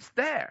 5 minutes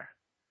there.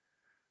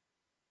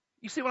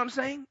 You see what I'm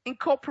saying?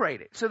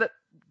 Incorporate it so that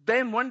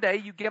then one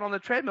day you get on the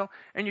treadmill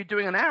and you're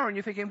doing an hour and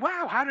you're thinking,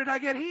 wow, how did I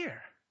get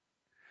here?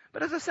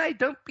 But as I say,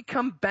 don't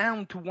become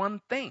bound to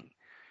one thing.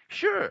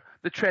 Sure,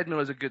 the treadmill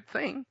is a good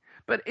thing,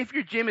 but if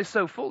your gym is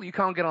so full you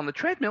can't get on the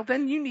treadmill,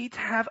 then you need to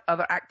have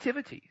other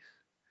activities.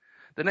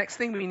 The next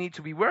thing we need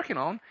to be working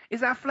on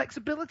is our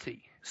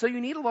flexibility. So you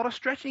need a lot of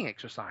stretching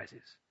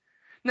exercises.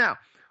 Now,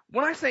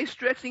 when I say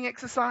stretching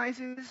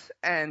exercises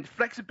and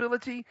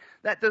flexibility,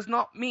 that does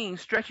not mean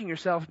stretching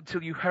yourself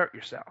until you hurt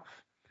yourself.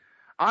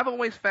 I've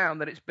always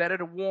found that it's better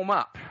to warm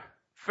up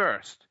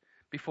first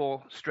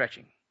before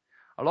stretching.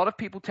 A lot of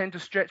people tend to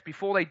stretch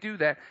before they do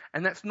that,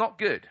 and that's not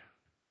good.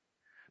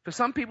 For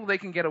some people, they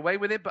can get away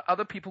with it, but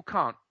other people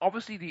can't.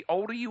 Obviously, the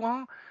older you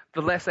are,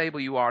 the less able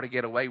you are to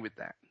get away with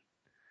that.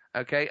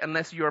 Okay,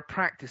 unless you're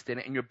practiced in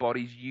it and your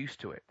body's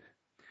used to it.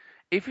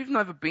 If you've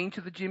never been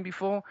to the gym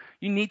before,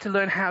 you need to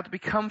learn how to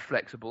become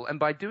flexible, and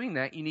by doing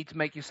that, you need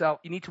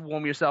to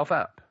warm yourself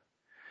up.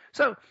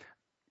 So,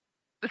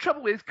 the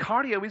trouble is,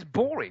 cardio is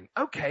boring.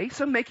 Okay,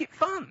 so make it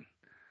fun.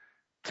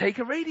 Take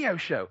a radio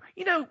show.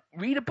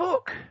 Read a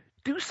book.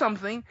 Do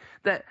something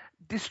that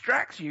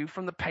distracts you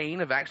from the pain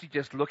of actually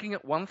just looking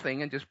at one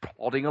thing and just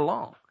plodding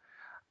along.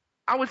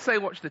 I would say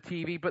watch the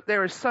TV, but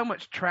there is so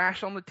much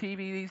trash on the TV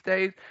these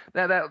days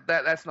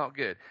that's not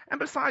good. And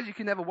besides, you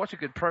can never watch a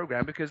good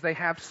program because they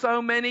have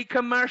so many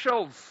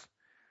commercials.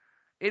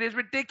 It is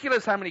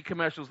ridiculous how many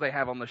commercials they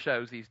have on the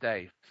shows these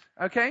days.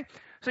 Okay?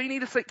 So you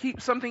need to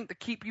keep something to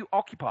keep you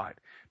occupied.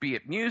 Be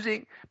it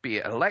music, be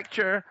it a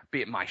lecture,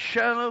 be it my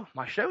show.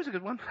 My show's a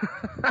good one.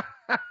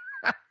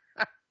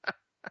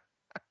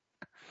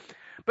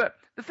 But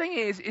the thing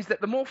is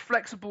that the more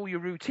flexible your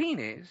routine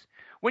is,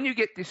 when you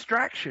get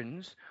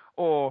distractions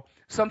or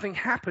something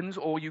happens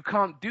or you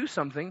can't do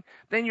something,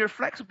 then you're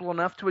flexible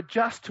enough to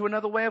adjust to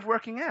another way of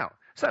working out.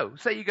 So,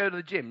 say you go to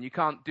the gym and you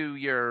can't do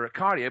your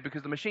cardio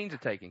because the machines are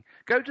taking.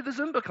 Go to the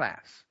Zumba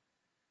class.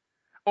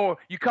 Or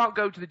you can't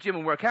go to the gym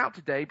and work out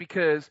today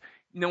because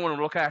no one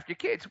will look after your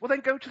kids. Well,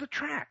 then go to the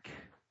track.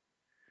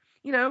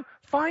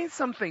 Find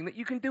something that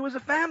you can do as a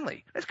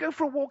family. Let's go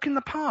for a walk in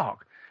the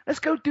park. Let's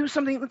go do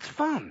something that's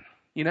fun,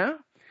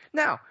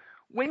 Now,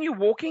 when you're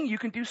walking, you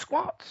can do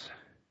squats.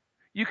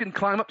 You can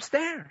climb up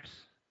stairs.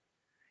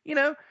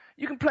 You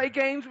can play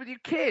games with your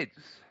kids.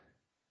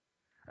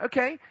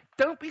 Okay?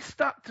 Don't be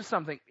stuck to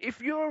something.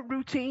 If your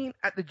routine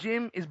at the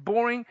gym is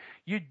boring,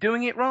 you're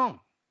doing it wrong.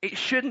 It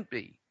shouldn't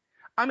be.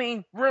 I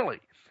mean,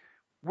 really.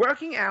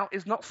 Working out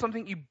is not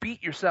something you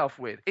beat yourself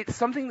with. It's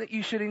something that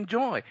you should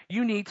enjoy.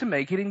 You need to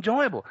make it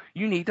enjoyable.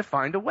 You need to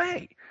find a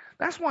way.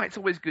 That's why it's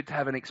always good to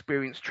have an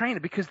experienced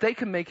trainer, because they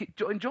can make it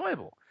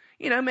enjoyable.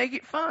 Make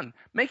it fun.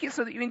 Make it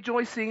so that you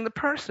enjoy seeing the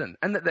person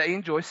and that they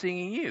enjoy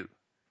seeing you.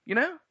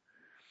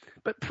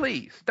 But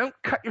please, don't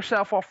cut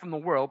yourself off from the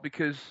world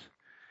because,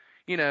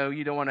 you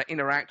don't want to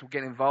interact or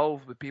get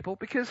involved with people,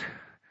 because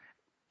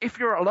if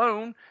you're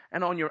alone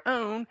and on your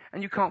own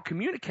and you can't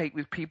communicate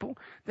with people,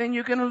 then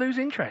you're going to lose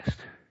interest.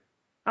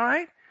 All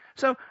right?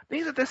 So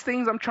these are the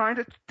things I'm trying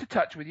to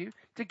touch with you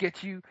to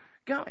get you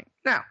going.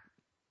 Now,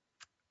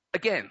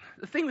 again,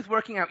 the thing with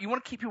working out, you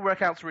want to keep your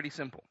workouts really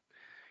simple.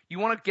 You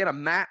want to get a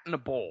mat and a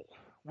ball.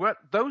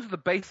 Those are the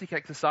basic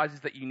exercises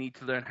that you need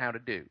to learn how to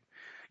do.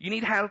 You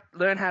need to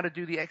learn how to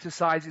do the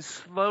exercises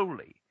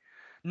slowly,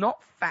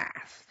 not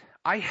fast.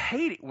 I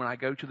hate it when I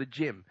go to the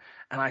gym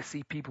and I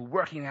see people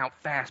working out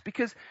fast,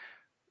 because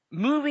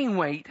moving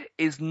weight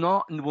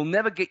will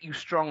never get you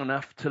strong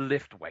enough to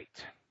lift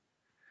weight.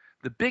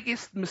 The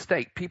biggest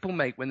mistake people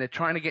make when they're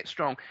trying to get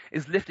strong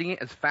is lifting it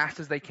as fast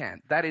as they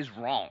can. That is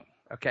wrong,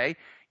 okay?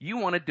 You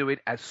want to do it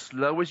as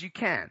slow as you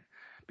can,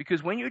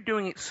 because when you're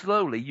doing it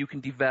slowly, you can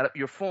develop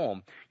your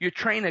form. Your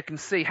trainer can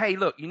see, hey,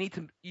 look, you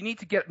need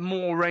to get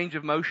more range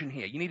of motion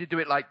here. You need to do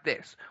it like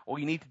this, or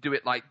you need to do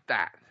it like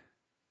that.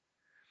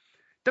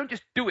 Don't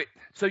just do it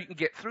so you can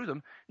get through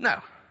them. No,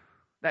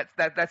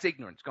 that's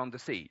ignorance gone to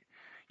seed.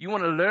 You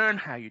want to learn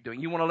how you're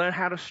doing. You want to learn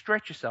how to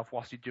stretch yourself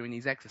whilst you're doing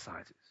these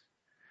exercises.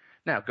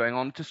 Now, going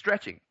on to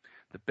stretching.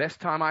 The best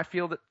time I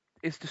feel that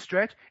is to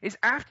stretch is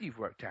after you've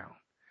worked out.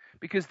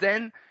 Because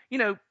then,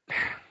 your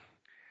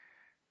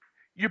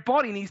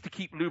body needs to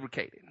keep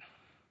lubricated.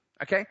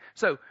 Okay?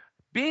 So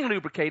being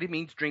lubricated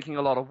means drinking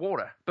a lot of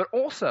water. But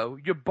also,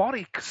 your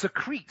body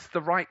secretes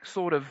the right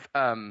sort of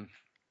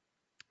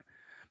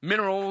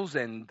minerals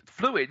and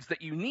fluids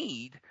that you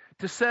need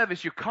to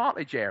service your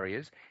cartilage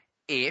areas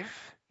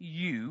if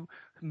you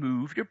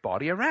move your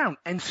body around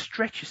and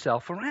stretch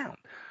yourself around.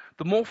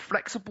 The more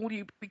flexible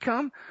you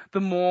become, the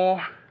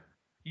more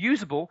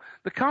usable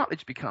the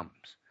cartilage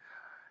becomes.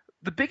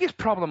 The biggest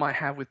problem I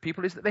have with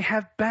people is that they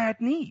have bad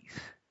knees.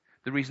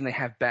 The reason they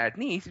have bad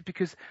knees is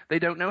because they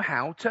don't know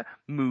how to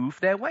move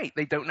their weight.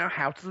 They don't know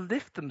how to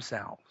lift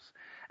themselves.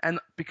 And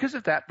because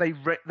of that, they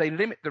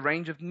limit the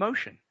range of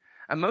motion.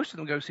 And most of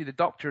them go see the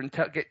doctor and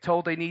get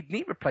told they need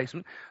knee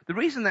replacement. The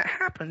reason that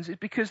happens is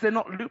because they're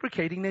not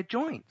lubricating their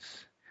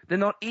joints. They're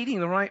not eating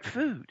the right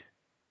food.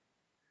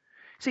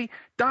 See,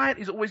 diet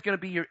is always going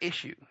to be your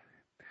issue.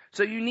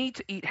 So you need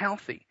to eat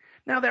healthy.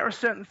 Now, there are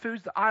certain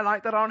foods that I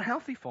like that aren't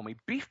healthy for me.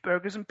 Beef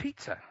burgers and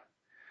pizza.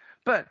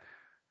 But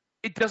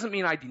it doesn't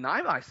mean I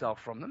deny myself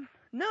from them.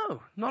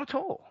 No, not at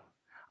all.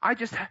 I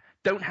just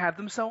don't have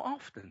them so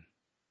often.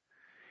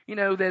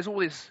 There's all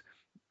this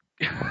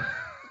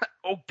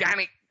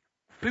organic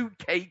food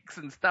cakes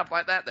and stuff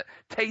like that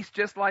taste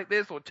just like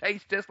this or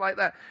taste just like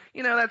that.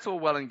 That's all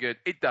well and good.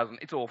 It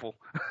doesn't. It's awful.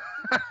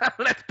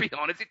 Let's be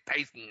honest. It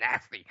tastes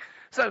nasty.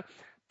 So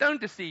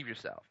don't deceive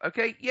yourself,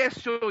 okay? Yes,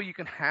 sure, you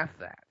can have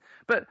that.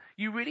 But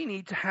you really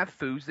need to have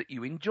foods that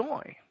you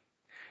enjoy.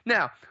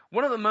 Now,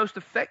 one of the most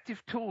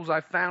effective tools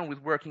I've found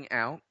with working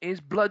out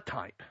is blood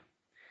type.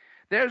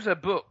 There's a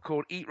book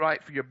called Eat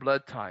Right for Your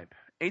Blood Type.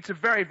 It's a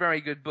very,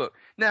 very good book.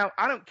 Now,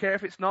 I don't care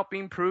if it's not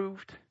been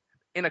proved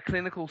in a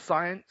clinical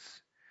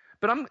science,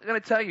 but I'm going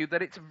to tell you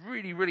that it's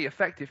really, really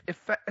effective,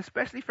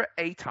 especially for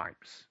A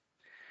types.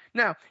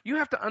 Now, you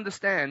have to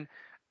understand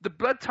the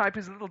blood type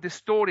is a little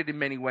distorted in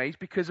many ways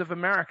because of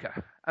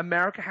America.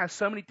 America has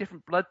so many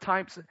different blood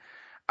types.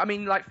 I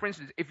mean, like, for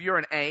instance, if you're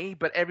an A,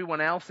 but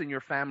everyone else in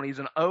your family is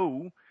an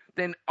O,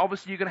 then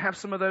obviously you're going to have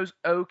some of those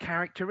O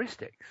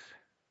characteristics.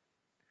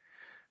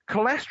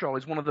 Cholesterol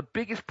is one of the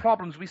biggest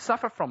problems we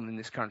suffer from in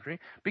this country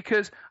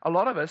because a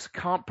lot of us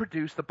can't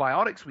produce the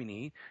biotics we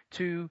need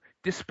to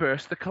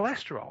disperse the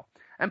cholesterol.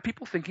 And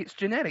people think it's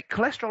genetic.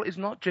 Cholesterol is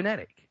not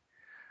genetic.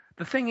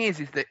 The thing is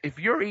that if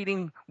you're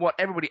eating what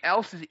everybody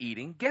else is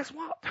eating, guess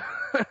what?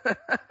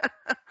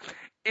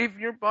 If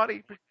your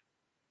body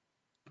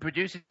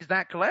produces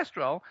that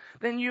cholesterol,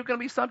 then you're going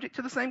to be subject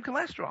to the same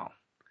cholesterol.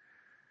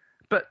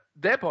 But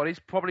their bodies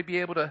probably be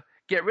able to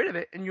get rid of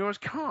it, and yours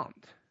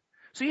can't.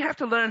 So you have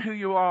to learn who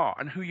you are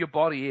and who your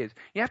body is.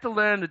 You have to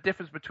learn the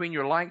difference between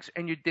your likes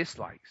and your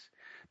dislikes.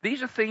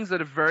 These are things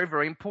that are very,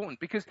 very important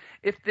because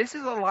if this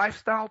is a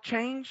lifestyle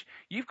change,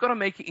 you've got to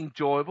make it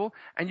enjoyable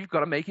and you've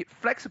got to make it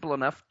flexible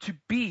enough to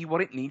be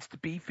what it needs to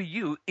be for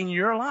you in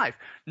your life,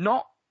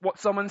 not what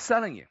someone's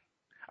selling you.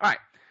 All right.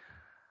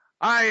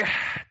 I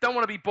don't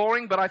want to be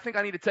boring, but I think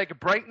I need to take a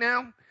break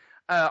now.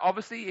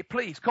 Obviously,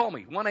 please call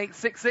me,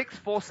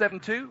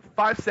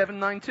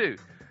 1-866-472-5792.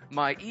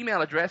 My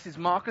email address is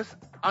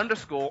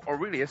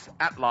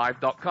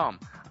marcus_aurelius@live.com.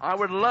 I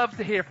would love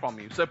to hear from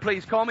you, so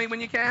please call me when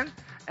you can,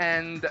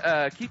 and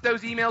keep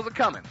those emails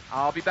coming.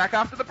 I'll be back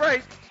after the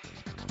break.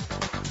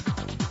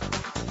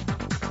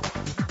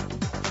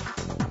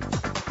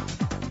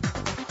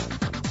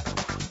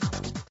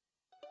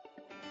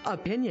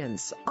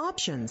 Opinions,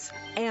 options,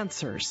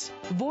 answers.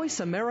 Voice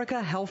America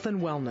Health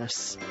and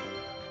Wellness.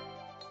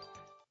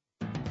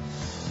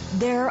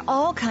 There are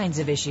all kinds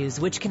of issues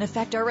which can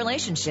affect our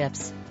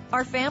relationships,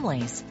 our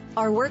families,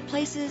 our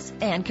workplaces,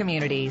 and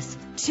communities.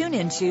 Tune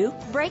into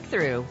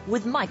Breakthrough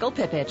with Michael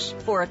Pipich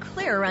for a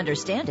clearer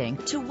understanding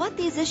to what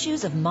these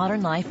issues of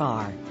modern life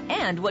are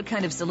and what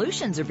kind of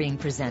solutions are being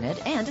presented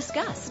and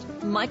discussed.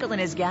 Michael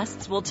and his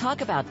guests will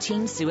talk about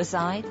teen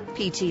suicide,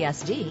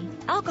 PTSD,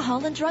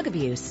 alcohol and drug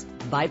abuse,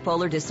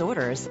 bipolar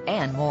disorders,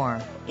 and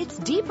more. It's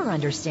deeper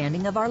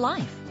understanding of our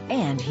life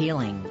and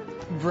healing.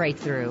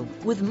 Breakthrough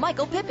with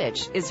Michael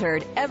Pipich is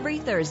heard every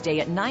Thursday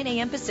at 9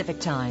 a.m. Pacific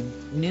Time,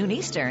 noon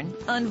Eastern,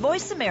 on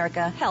Voice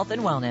America Health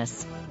and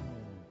Wellness.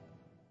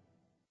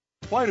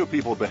 Why do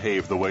people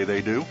behave the way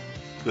they do?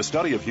 The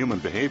study of human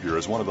behavior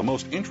is one of the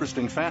most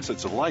interesting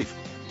facets of life.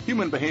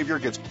 Human behavior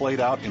gets played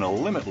out in a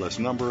limitless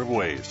number of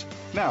ways.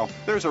 Now,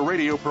 there's a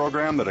radio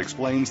program that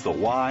explains the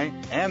why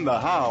and the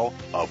how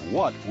of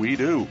what we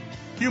do.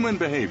 Human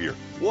Behavior,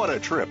 What a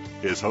Trip,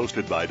 is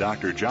hosted by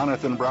Dr.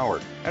 Jonathan Brower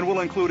and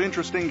will include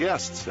interesting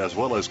guests as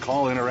well as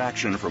call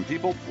interaction from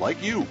people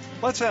like you.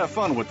 Let's have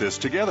fun with this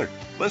together.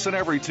 Listen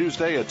every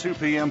Tuesday at 2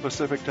 p.m.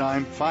 Pacific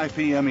Time, 5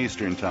 p.m.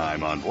 Eastern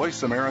Time on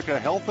Voice America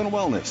Health and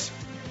Wellness.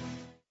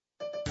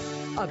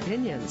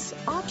 Opinions,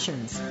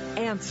 options,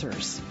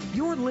 answers.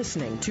 You're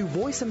listening to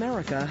Voice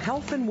America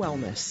Health and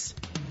Wellness.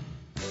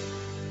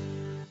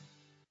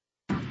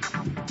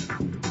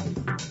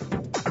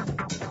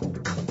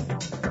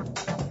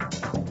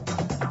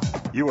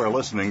 You are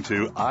listening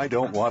to I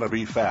Don't Want to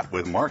Be Fat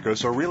with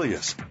Marcus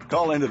Aurelius.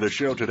 Call into the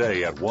show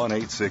today at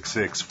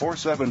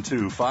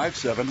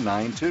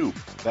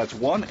 1-866-472-5792. That's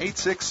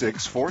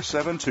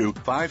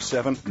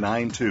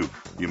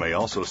 1-866-472-5792. You may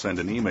also send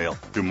an email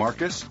to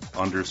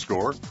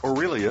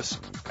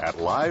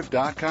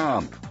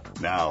Marcus_Aurelius@live.com.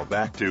 Now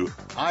back to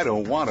I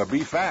Don't Want to Be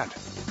Fat.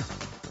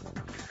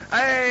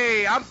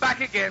 Hey, I'm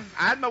back again.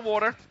 I had my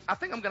water. I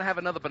think I'm going to have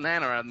another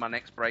banana on my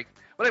next break.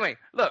 But anyway,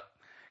 look.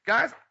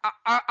 Guys,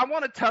 I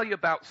want to tell you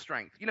about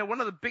strength. You know,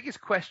 one of the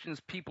biggest questions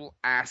people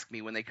ask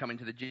me when they come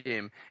into the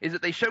gym is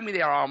that they show me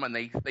their arm and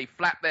they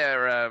flap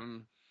their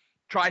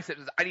triceps.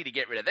 I need to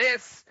get rid of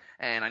this,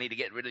 and I need to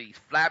get rid of these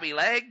flabby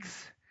legs.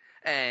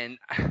 And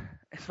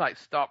it's like,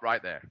 stop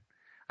right there.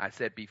 I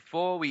said,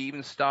 before we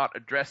even start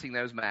addressing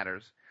those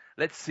matters,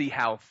 let's see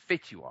how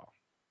fit you are.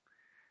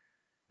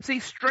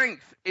 See,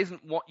 strength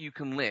isn't what you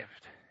can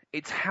lift.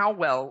 It's how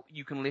well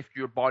you can lift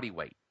your body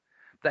weight.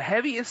 The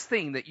heaviest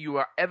thing that you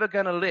are ever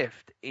going to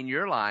lift in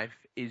your life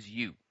is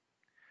you.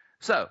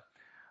 So,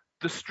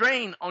 the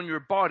strain on your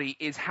body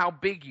is how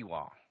big you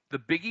are. The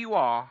bigger you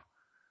are,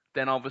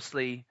 then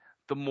obviously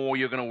the more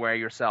you're going to wear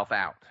yourself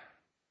out.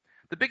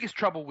 The biggest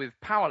trouble with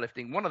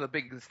powerlifting, one of the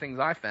biggest things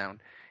I found,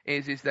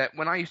 is that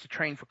when I used to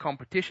train for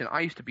competition, I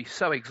used to be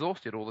so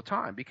exhausted all the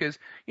time because,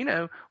 you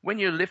know, when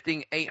you're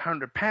lifting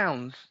 800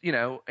 pounds, you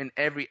know, in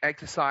every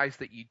exercise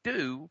that you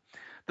do,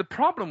 the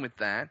problem with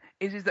that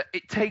is that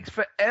it takes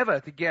forever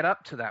to get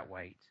up to that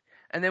weight.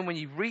 And then when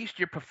you've reached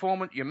your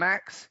performance, your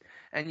max,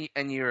 and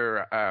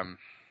your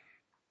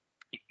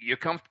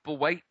comfortable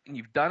weight, and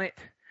you've done it,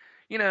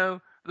 you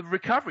know, the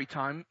recovery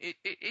time,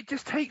 it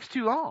just takes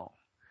too long.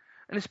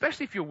 And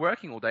especially if you're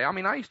working all day. I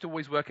mean, I used to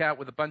always work out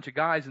with a bunch of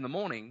guys in the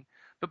morning,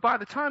 but by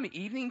the time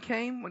the evening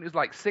came, when it was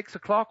like 6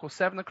 o'clock or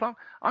 7 o'clock,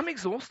 I'm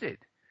exhausted.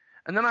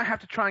 And then I have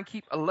to try and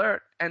keep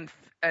alert and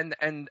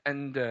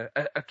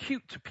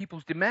acute to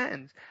people's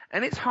demands.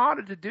 And it's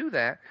harder to do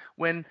that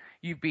when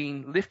you've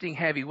been lifting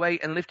heavy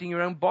weight and lifting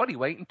your own body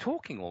weight and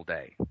talking all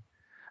day.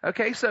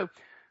 Okay, so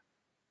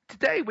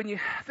today when you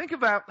think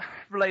about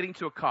relating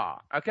to a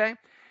car, okay,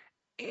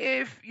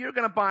 if you're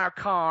going to buy a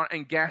car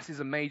and gas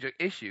is a major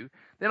issue,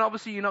 then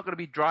obviously you're not going to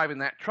be driving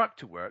that truck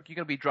to work. You're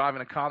going to be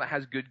driving a car that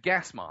has good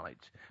gas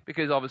mileage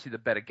because obviously the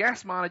better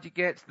gas mileage it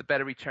gets, the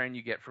better return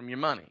you get from your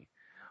money.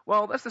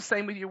 Well, that's the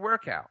same with your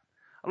workout.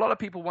 A lot of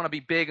people want to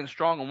be big and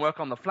strong and work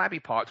on the flabby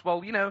parts.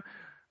 Well, you know,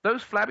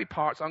 those flabby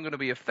parts aren't going to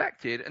be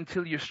affected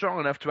until you're strong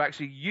enough to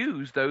actually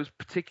use those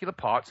particular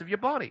parts of your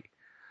body.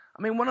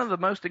 I mean, one of the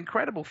most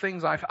incredible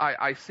things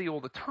I see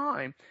all the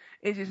time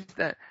is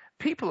that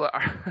people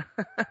are,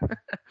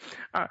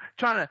 are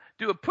trying to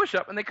do a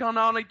push-up and they can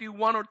only do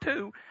one or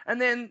two, and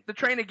then the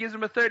trainer gives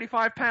them a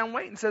 35-pound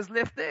weight and says,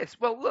 lift this.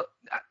 Well, look,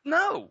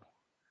 no,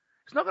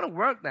 it's not going to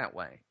work that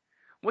way.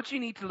 What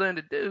you need to learn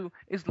to do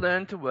is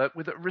learn to work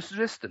with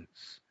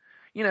resistance,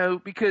 you know,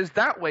 because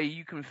that way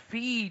you can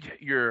feed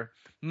your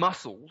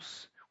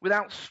muscles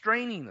without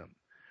straining them.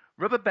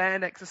 Rubber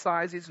band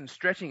exercises and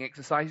stretching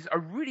exercises are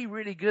really,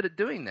 really good at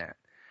doing that.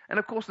 And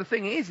of course, the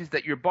thing is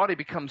that your body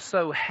becomes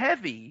so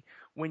heavy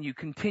when you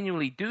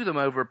continually do them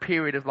over a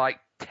period of like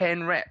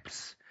 10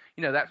 reps.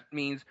 You know, that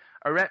means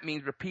a rep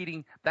means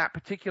repeating that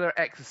particular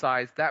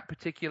exercise, that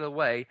particular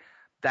way,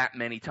 that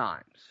many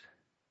times.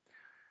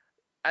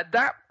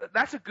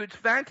 That's a good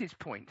vantage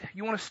point.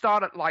 You want to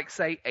start at like,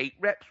 say, 8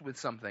 reps with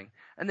something.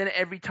 And then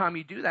every time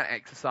you do that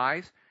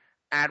exercise,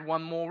 add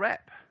one more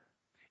rep.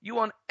 You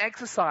want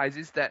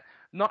exercises that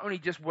not only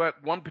just work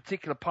one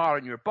particular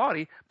part in your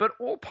body, but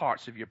all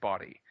parts of your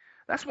body.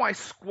 That's why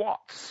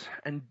squats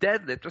and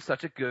deadlift are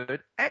such a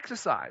good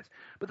exercise.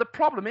 But the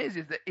problem is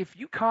that if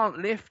you can't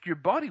lift your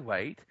body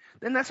weight,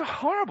 then that's a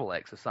horrible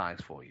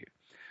exercise for you.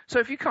 So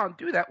if you can't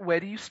do that, where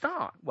do you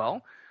start?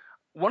 Well,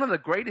 one of the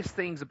greatest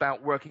things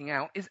about working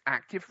out is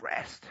active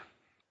rest.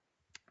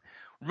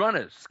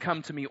 Runners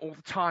come to me all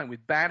the time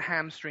with bad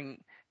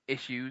hamstring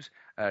issues,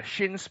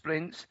 shin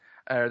splints.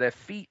 Their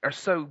feet are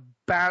so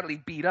badly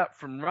beat up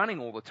from running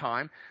all the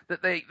time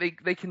that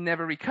they can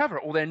never recover,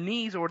 or their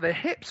knees or their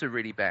hips are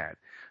really bad.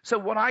 So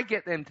what I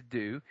get them to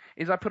do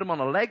is I put them on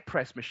a leg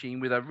press machine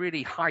with a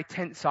really high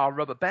tensile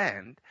rubber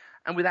band,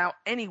 and without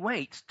any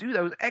weights, do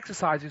those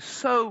exercises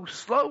so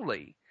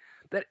slowly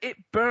that it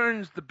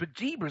burns the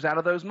bejeebers out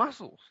of those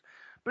muscles.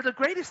 But the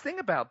greatest thing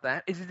about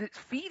that is it's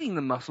feeding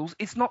the muscles.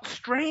 It's not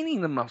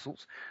straining the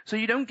muscles, so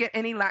you don't get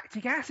any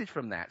lactic acid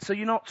from that. So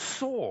you're not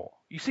sore.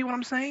 You see what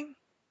I'm saying?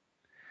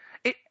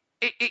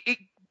 It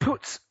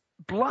puts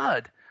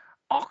blood,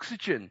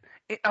 oxygen.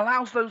 It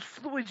allows those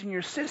fluids in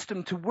your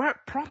system to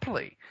work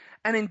properly.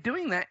 And in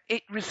doing that,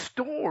 it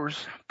restores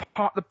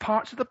the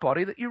parts of the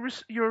body that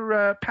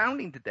you're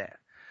pounding to death.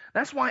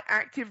 That's why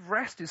active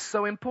rest is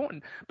so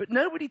important. But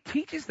nobody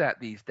teaches that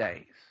these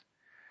days.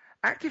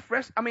 Active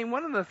rest, I mean,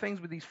 one of the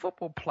things with these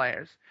football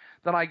players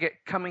that I get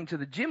coming to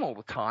the gym all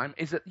the time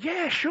is that,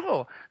 yeah,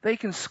 sure, they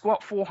can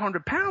squat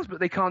 400 pounds, but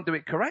they can't do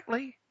it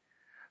correctly.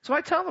 So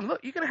I tell them,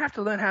 look, you're going to have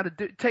to learn how to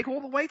take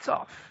all the weights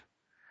off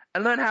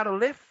and learn how to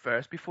lift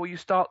first before you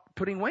start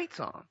putting weights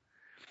on.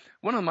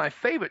 One of my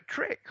favorite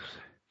tricks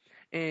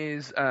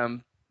is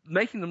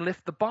making them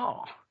lift the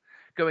bar,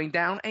 going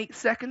down 8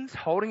 seconds,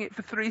 holding it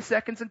for 3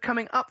 seconds, and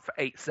coming up for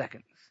 8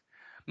 seconds.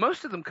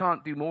 Most of them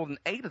can't do more than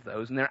 8 of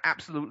those, and they're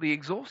absolutely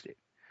exhausted.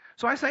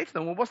 So I say to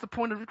them, well, what's the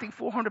point of lifting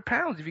 400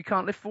 pounds if you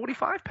can't lift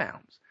 45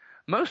 pounds?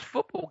 Most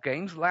football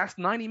games last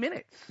 90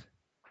 minutes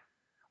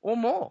or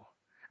more.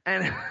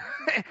 And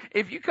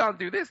if you can't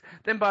do this,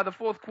 then by the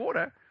fourth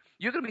quarter,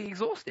 you're going to be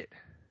exhausted.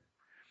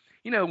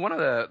 You know, one of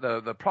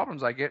the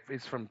problems I get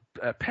is from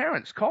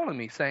parents calling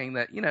me saying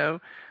that, you know,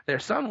 their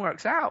son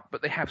works out,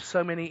 but they have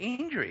so many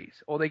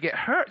injuries, or they get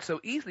hurt so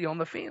easily on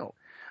the field.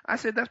 I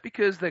said that's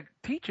because the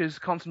teachers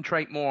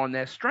concentrate more on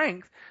their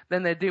strength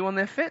than they do on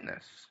their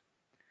fitness.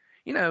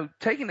 You know,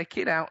 taking a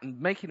kid out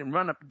and making him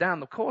run up and down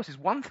the course is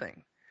one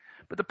thing.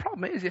 But the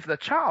problem is if the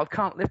child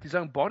can't lift his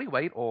own body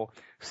weight or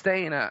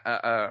stay in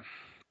a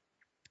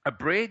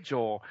bridge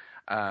or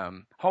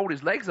hold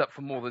his legs up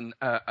for more than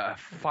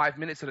 5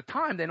 minutes at a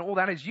time, then all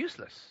that is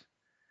useless.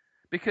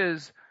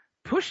 Because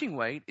pushing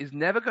weight is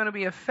never going to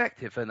be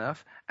effective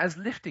enough as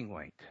lifting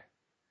weight.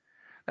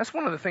 That's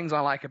one of the things I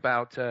like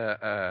about,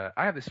 I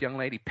have this young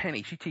lady,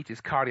 Penny, she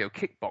teaches cardio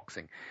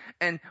kickboxing.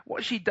 And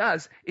what she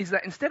does is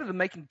that instead of them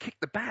making kick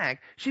the bag,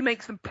 she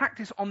makes them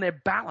practice on their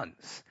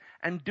balance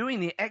and doing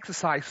the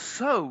exercise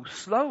so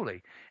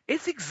slowly.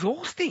 It's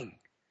exhausting.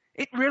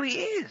 It really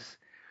is.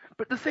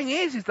 But the thing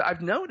is that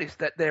I've noticed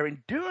that their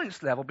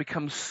endurance level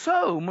becomes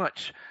so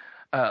much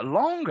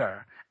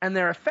longer, and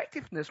their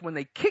effectiveness when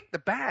they kick the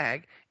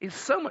bag is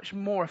so much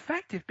more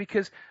effective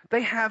because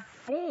they have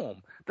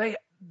form.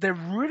 They're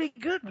really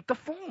good with the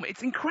form.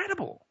 It's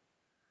incredible.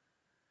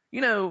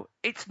 You know,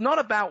 it's not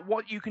about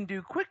what you can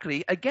do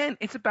quickly. Again,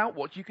 it's about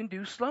what you can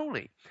do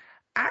slowly.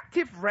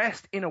 Active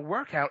rest in a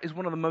workout is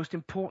one of the most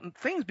important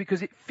things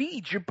because it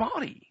feeds your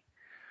body.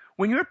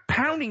 When you're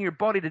pounding your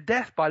body to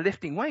death by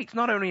lifting weights,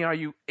 not only are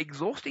you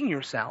exhausting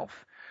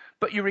yourself,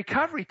 but your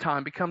recovery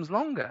time becomes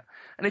longer.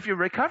 And if your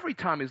recovery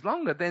time is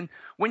longer, then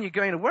when you're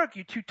going to work,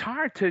 you're too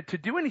tired to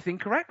do anything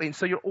correctly, and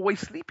so you're always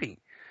sleeping.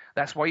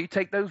 That's why you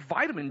take those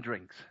vitamin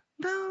drinks.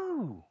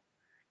 No,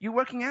 you're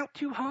working out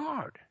too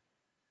hard.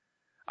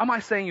 Am I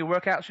saying your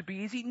workout should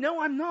be easy?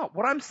 No, I'm not.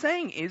 What I'm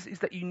saying is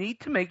that you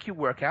need to make your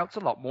workouts a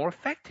lot more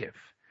effective.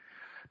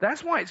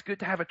 That's why it's good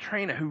to have a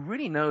trainer who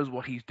really knows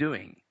what he's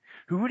doing,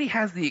 who really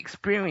has the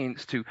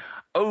experience to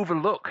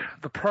overlook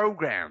the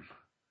program,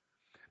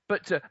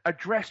 but to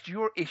address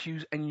your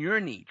issues and your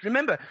needs.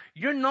 Remember,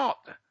 you're not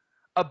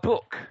a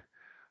book.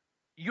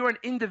 You're an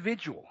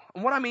individual.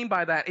 And what I mean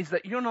by that is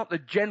that you're not the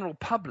general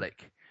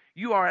public.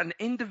 You are an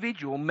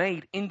individual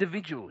made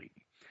individually.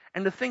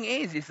 And the thing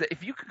is that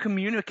if you can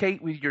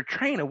communicate with your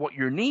trainer what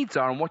your needs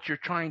are and what you're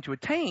trying to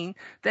attain,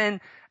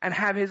 then and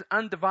have his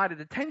undivided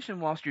attention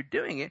whilst you're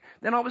doing it,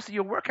 then obviously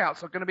your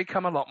workouts are going to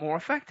become a lot more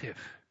effective.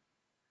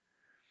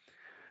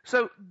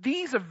 So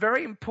these are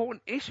very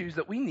important issues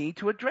that we need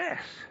to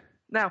address.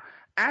 Now,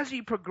 as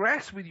you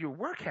progress with your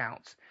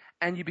workouts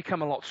and you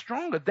become a lot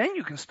stronger, then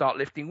you can start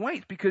lifting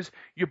weights because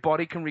your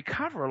body can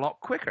recover a lot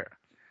quicker.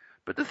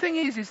 But the thing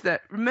is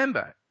that,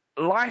 remember,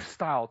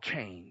 lifestyle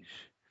change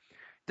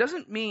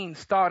doesn't mean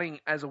starting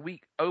as a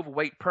weak,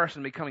 overweight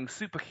person becoming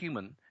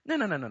superhuman.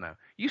 No.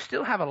 You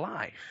still have a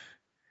life.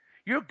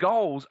 Your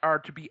goals are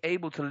to be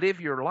able to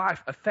live your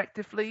life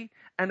effectively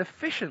and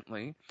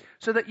efficiently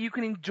so that you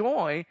can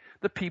enjoy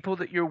the people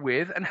that you're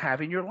with and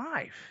have in your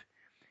life.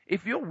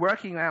 If you're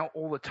working out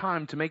all the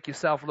time to make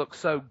yourself look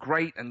so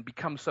great and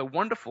become so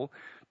wonderful,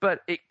 but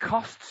it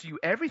costs you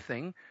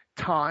everything,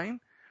 time,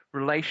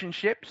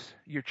 relationships,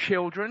 your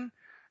children,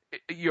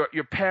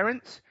 your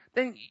parents,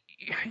 then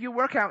your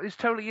workout is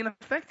totally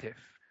ineffective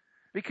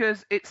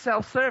because it's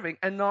self-serving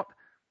and not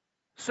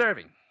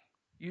serving.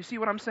 You see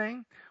what I'm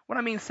saying? When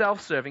I mean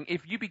self-serving,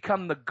 if you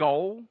become the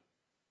goal,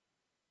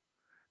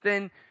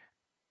 then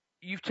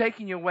you've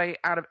taken your way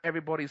out of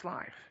everybody's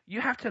life.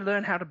 You have to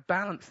learn how to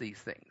balance these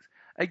things.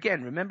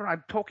 Again, remember,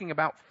 I'm talking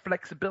about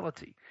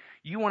flexibility.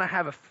 You want to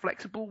have a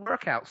flexible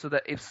workout so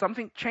that if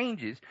something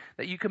changes,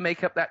 that you can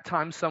make up that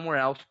time somewhere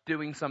else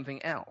doing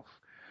something else.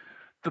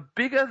 The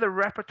bigger the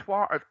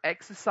repertoire of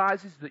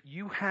exercises that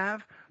you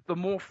have, the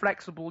more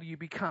flexible you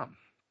become.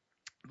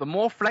 The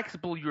more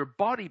flexible your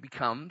body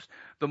becomes,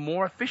 the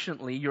more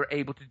efficiently you're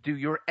able to do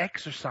your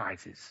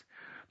exercises.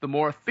 The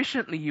more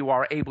efficiently you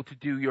are able to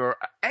do your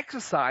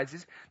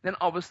exercises, then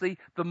obviously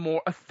the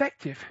more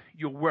effective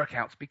your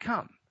workouts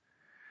become.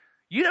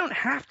 You don't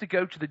have to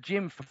go to the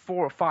gym for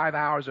 4 or 5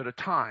 hours at a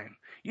time.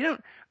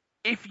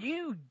 If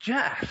you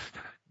just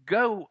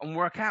go and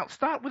work out,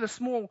 start with a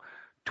small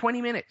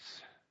 20 minutes,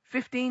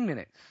 15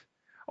 minutes.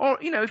 Or,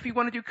 if you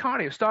want to do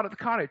cardio, start at the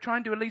cardio. Try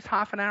and do at least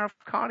half an hour of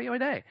cardio a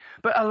day.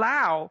 But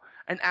allow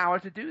an hour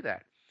to do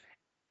that.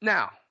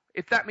 Now,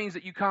 if that means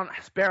that you can't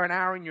spare an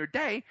hour in your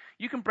day,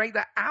 you can break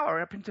that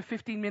hour up into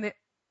 15-minute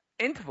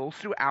intervals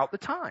throughout the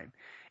time.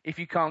 If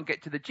you can't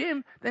get to the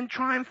gym, then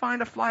try and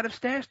find a flight of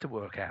stairs to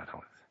work out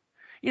on.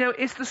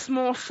 It's the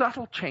small,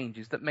 subtle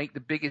changes that make the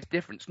biggest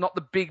difference, not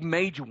the big,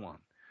 major one.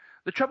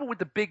 The trouble with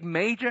the big,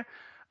 major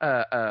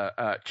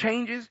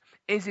changes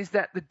is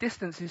that the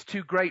distance is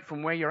too great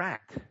from where you're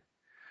at.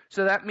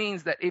 So that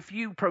means that if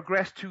you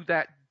progress to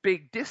that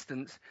big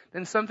distance,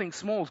 then something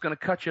small is going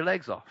to cut your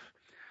legs off.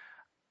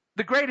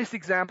 The greatest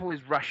example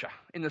is Russia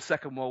in the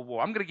Second World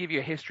War. I'm going to give you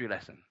a history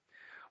lesson.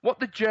 What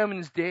the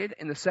Germans did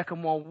in the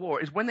Second World War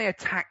is when they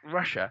attacked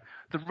Russia,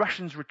 the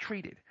Russians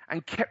retreated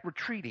and kept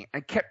retreating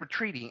and kept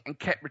retreating and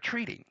kept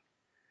retreating.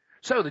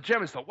 So the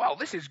Germans thought, well,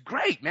 this is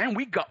great, man.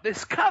 We got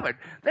this covered.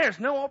 There's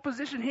no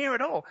opposition here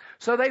at all.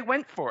 So they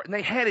went for it, and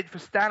they headed for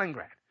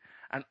Stalingrad.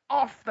 And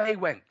off they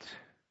went.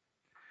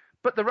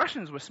 But the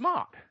Russians were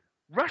smart.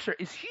 Russia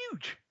is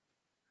huge.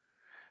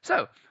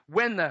 So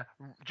when the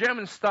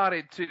Germans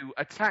started to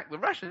attack the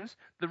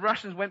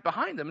Russians went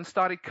behind them and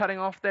started cutting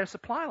off their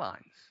supply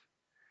lines.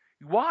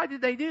 Why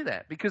did they do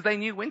that? Because they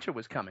knew winter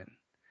was coming.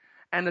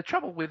 And the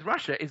trouble with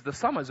Russia is the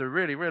summers are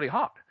really, really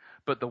hot,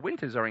 but the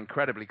winters are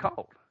incredibly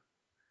cold.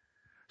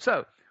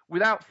 So,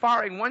 without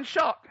firing one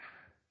shot,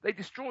 they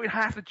destroyed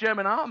half the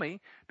German army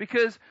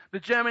because the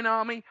German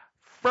army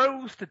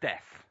froze to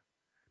death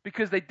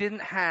because they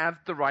didn't have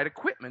the right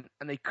equipment,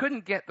 and they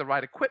couldn't get the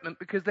right equipment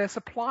because their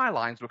supply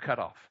lines were cut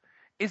off.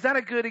 Is that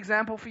a good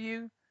example for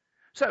you?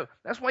 So,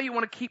 that's why you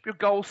want to keep your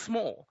goals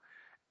small.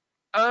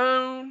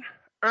 Earn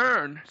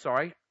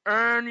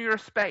your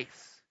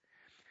space.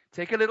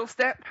 Take a little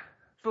step,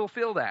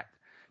 fulfill that.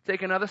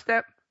 Take another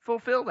step,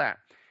 fulfill that.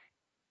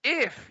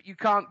 If you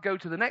can't go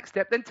to the next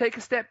step, then take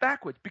a step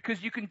backwards,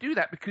 because you can do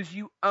that because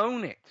you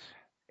own it.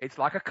 It's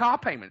like a car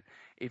payment.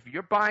 If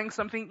you're buying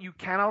something you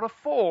cannot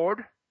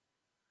afford,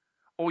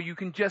 or you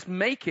can just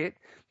make it,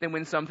 then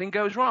when something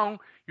goes wrong,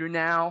 you're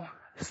now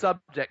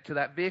subject to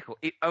that vehicle.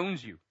 It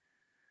owns you.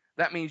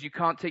 That means you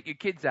can't take your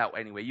kids out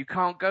anywhere. You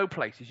can't go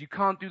places. You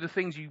can't do the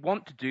things you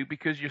want to do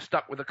because you're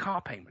stuck with a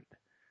car payment.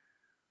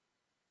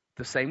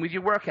 The same with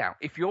your workout.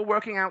 If you're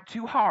working out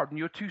too hard and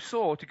you're too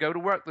sore to go to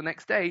work the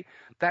next day,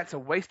 that's a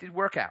wasted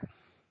workout.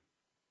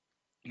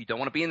 You don't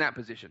want to be in that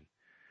position.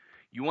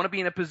 You want to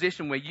be in a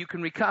position where you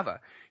can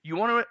recover. You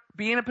want to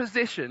be in a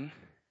position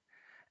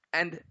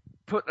and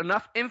put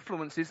enough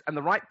influences and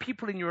the right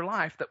people in your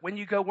life that when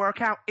you go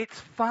work out, it's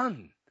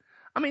fun.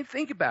 I mean,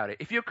 think about it.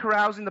 If you're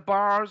carousing the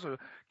bars or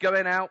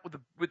going out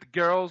with the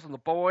girls and the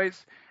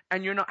boys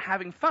and you're not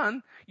having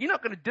fun, you're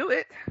not going to do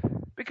it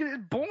because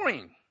it's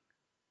boring.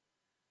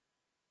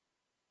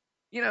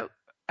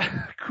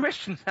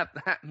 Christians have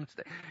that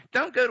mistake.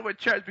 Don't go to a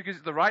church because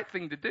it's the right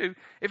thing to do.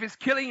 If it's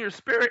killing your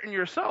spirit and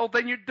your soul,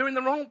 then you're doing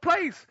the wrong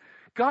place.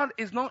 God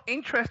is not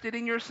interested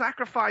in your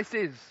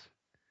sacrifices.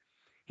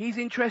 He's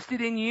interested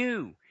in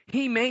you.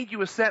 He made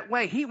you a set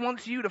way. He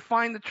wants you to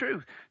find the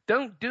truth.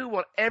 Don't do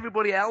what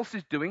everybody else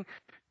is doing.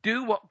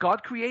 Do what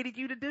God created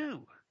you to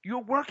do.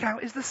 Your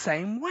workout is the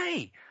same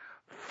way.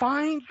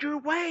 Find your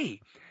way.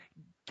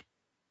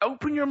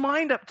 Open your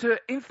mind up to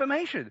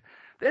information.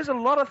 There's a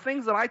lot of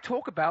things that I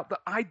talk about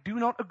that I do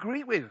not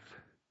agree with.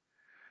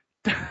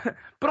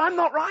 But I'm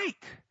not right.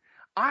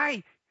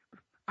 I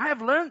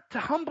have learned to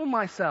humble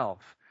myself,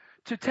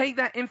 to take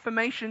that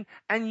information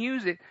and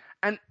use it.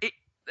 And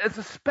there's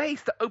a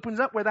space that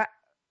opens up where that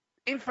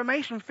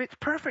information fits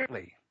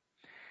perfectly.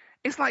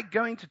 It's like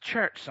going to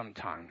church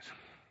sometimes.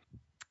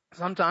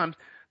 Sometimes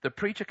the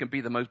preacher can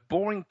be the most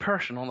boring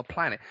person on the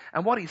planet,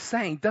 and what he's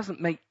saying doesn't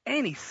make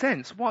any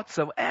sense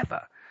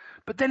whatsoever.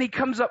 But then he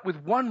comes up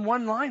with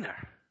one-liner.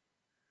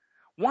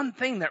 One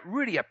thing that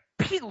really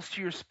appeals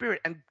to your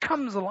spirit and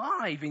comes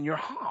alive in your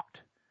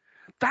heart.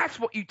 That's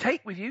what you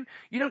take with you.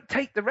 You don't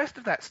take the rest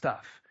of that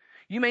stuff.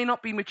 You may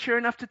not be mature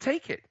enough to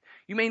take it.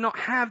 You may not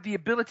have the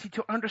ability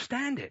to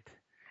understand it.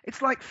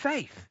 It's like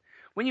faith.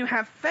 When you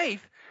have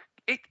faith,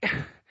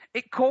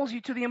 it calls you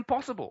to the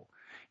impossible.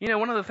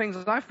 One of the things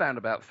that I found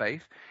about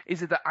faith is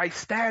that I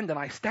stand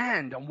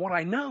on what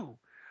I know.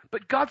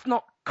 But God's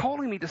not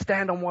calling me to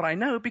stand on what I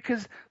know,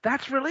 because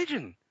that's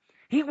religion.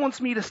 He wants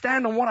me to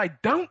stand on what I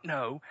don't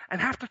know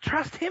and have to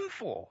trust him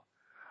for.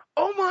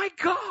 Oh my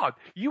God,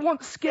 you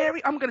want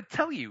scary? I'm going to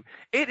tell you,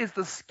 it is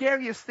the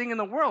scariest thing in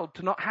the world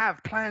to not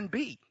have plan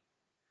B.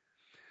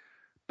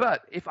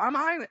 But if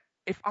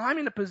I'm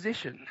in a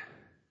position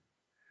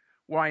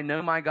where I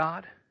know my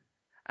God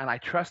and I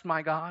trust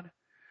my God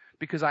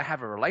because I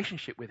have a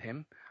relationship with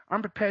him,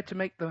 I'm prepared to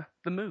make the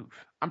move.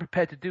 I'm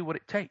prepared to do what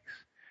it takes.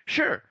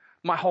 Sure,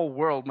 my whole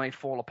world may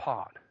fall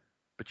apart,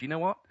 but you know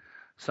what?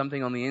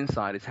 Something on the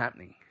inside is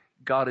happening.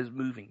 God is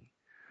moving.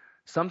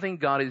 Something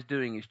God is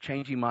doing is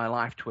changing my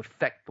life to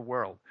affect the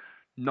world.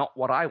 Not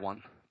what I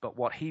want, but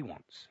what he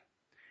wants.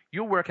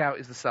 Your workout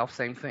is the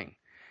same thing.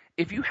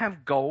 If you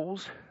have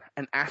goals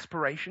and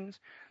aspirations,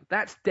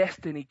 that's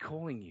destiny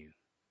calling you.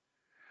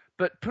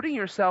 But putting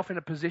yourself in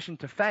a position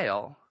to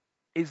fail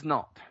is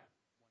not.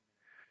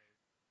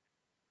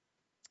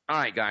 All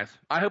right, guys.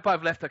 I hope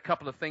I've left a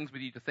couple of things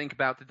with you to think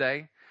about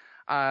today.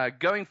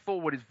 Going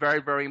forward is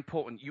very, very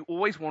important. You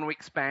always want to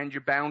expand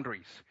your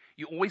boundaries.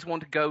 You always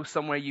want to go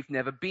somewhere you've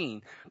never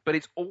been. But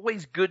it's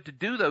always good to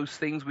do those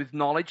things with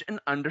knowledge and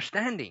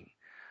understanding.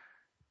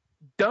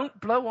 Don't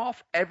blow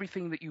off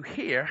everything that you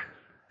hear.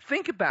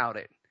 Think about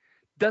it.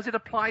 Does it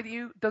apply to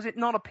you? Does it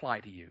not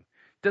apply to you?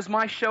 Does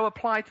my show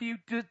apply to you?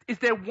 Is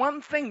there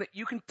one thing that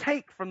you can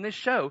take from this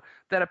show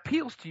that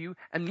appeals to you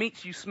and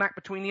meets you smack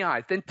between the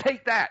eyes? Then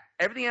take that.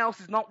 Everything else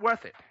is not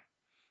worth it.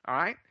 All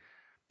right?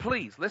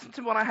 Please listen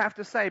to what I have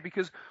to say,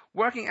 because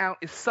working out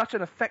is such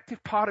an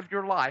effective part of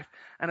your life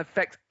and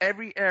affects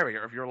every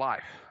area of your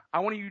life. I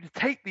want you to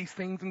take these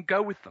things and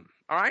go with them.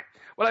 All right?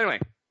 Well, anyway,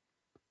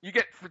 you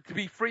get to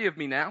be free of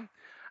me now.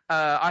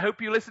 I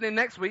hope you listen in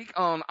next week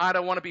on I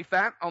Don't Want to Be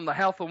Fat on the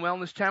Health and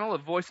Wellness channel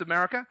of Voice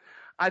America.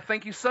 I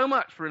thank you so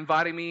much for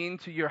inviting me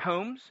into your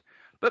homes.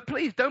 But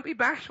please don't be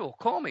bashful.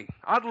 Call me.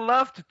 I'd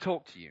love to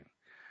talk to you.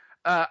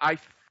 I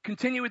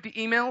continue with the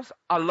emails.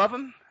 I love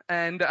them.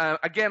 And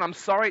again, I'm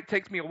sorry it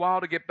takes me a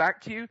while to get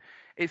back to you.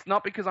 It's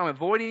not because I'm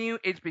avoiding you.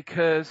 It's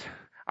because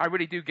I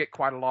really do get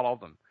quite a lot of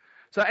them.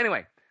 So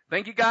anyway,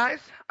 thank you guys.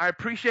 I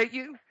appreciate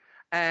you.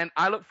 And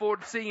I look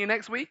forward to seeing you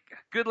next week.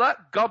 Good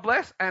luck. God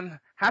bless. And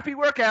happy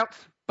workouts.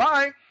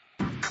 Bye.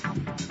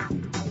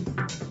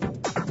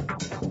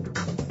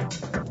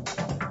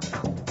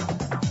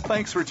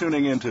 Thanks for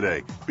tuning in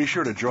today. Be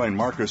sure to join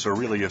Marcus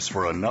Aurelius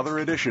for another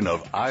edition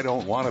of I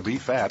Don't Want to Be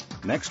Fat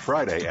next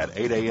Friday at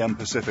 8 a.m.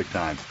 Pacific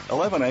Time,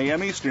 11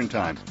 a.m. Eastern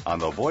Time on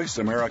the Voice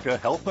America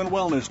Health and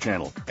Wellness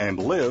Channel.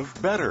 And live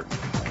better.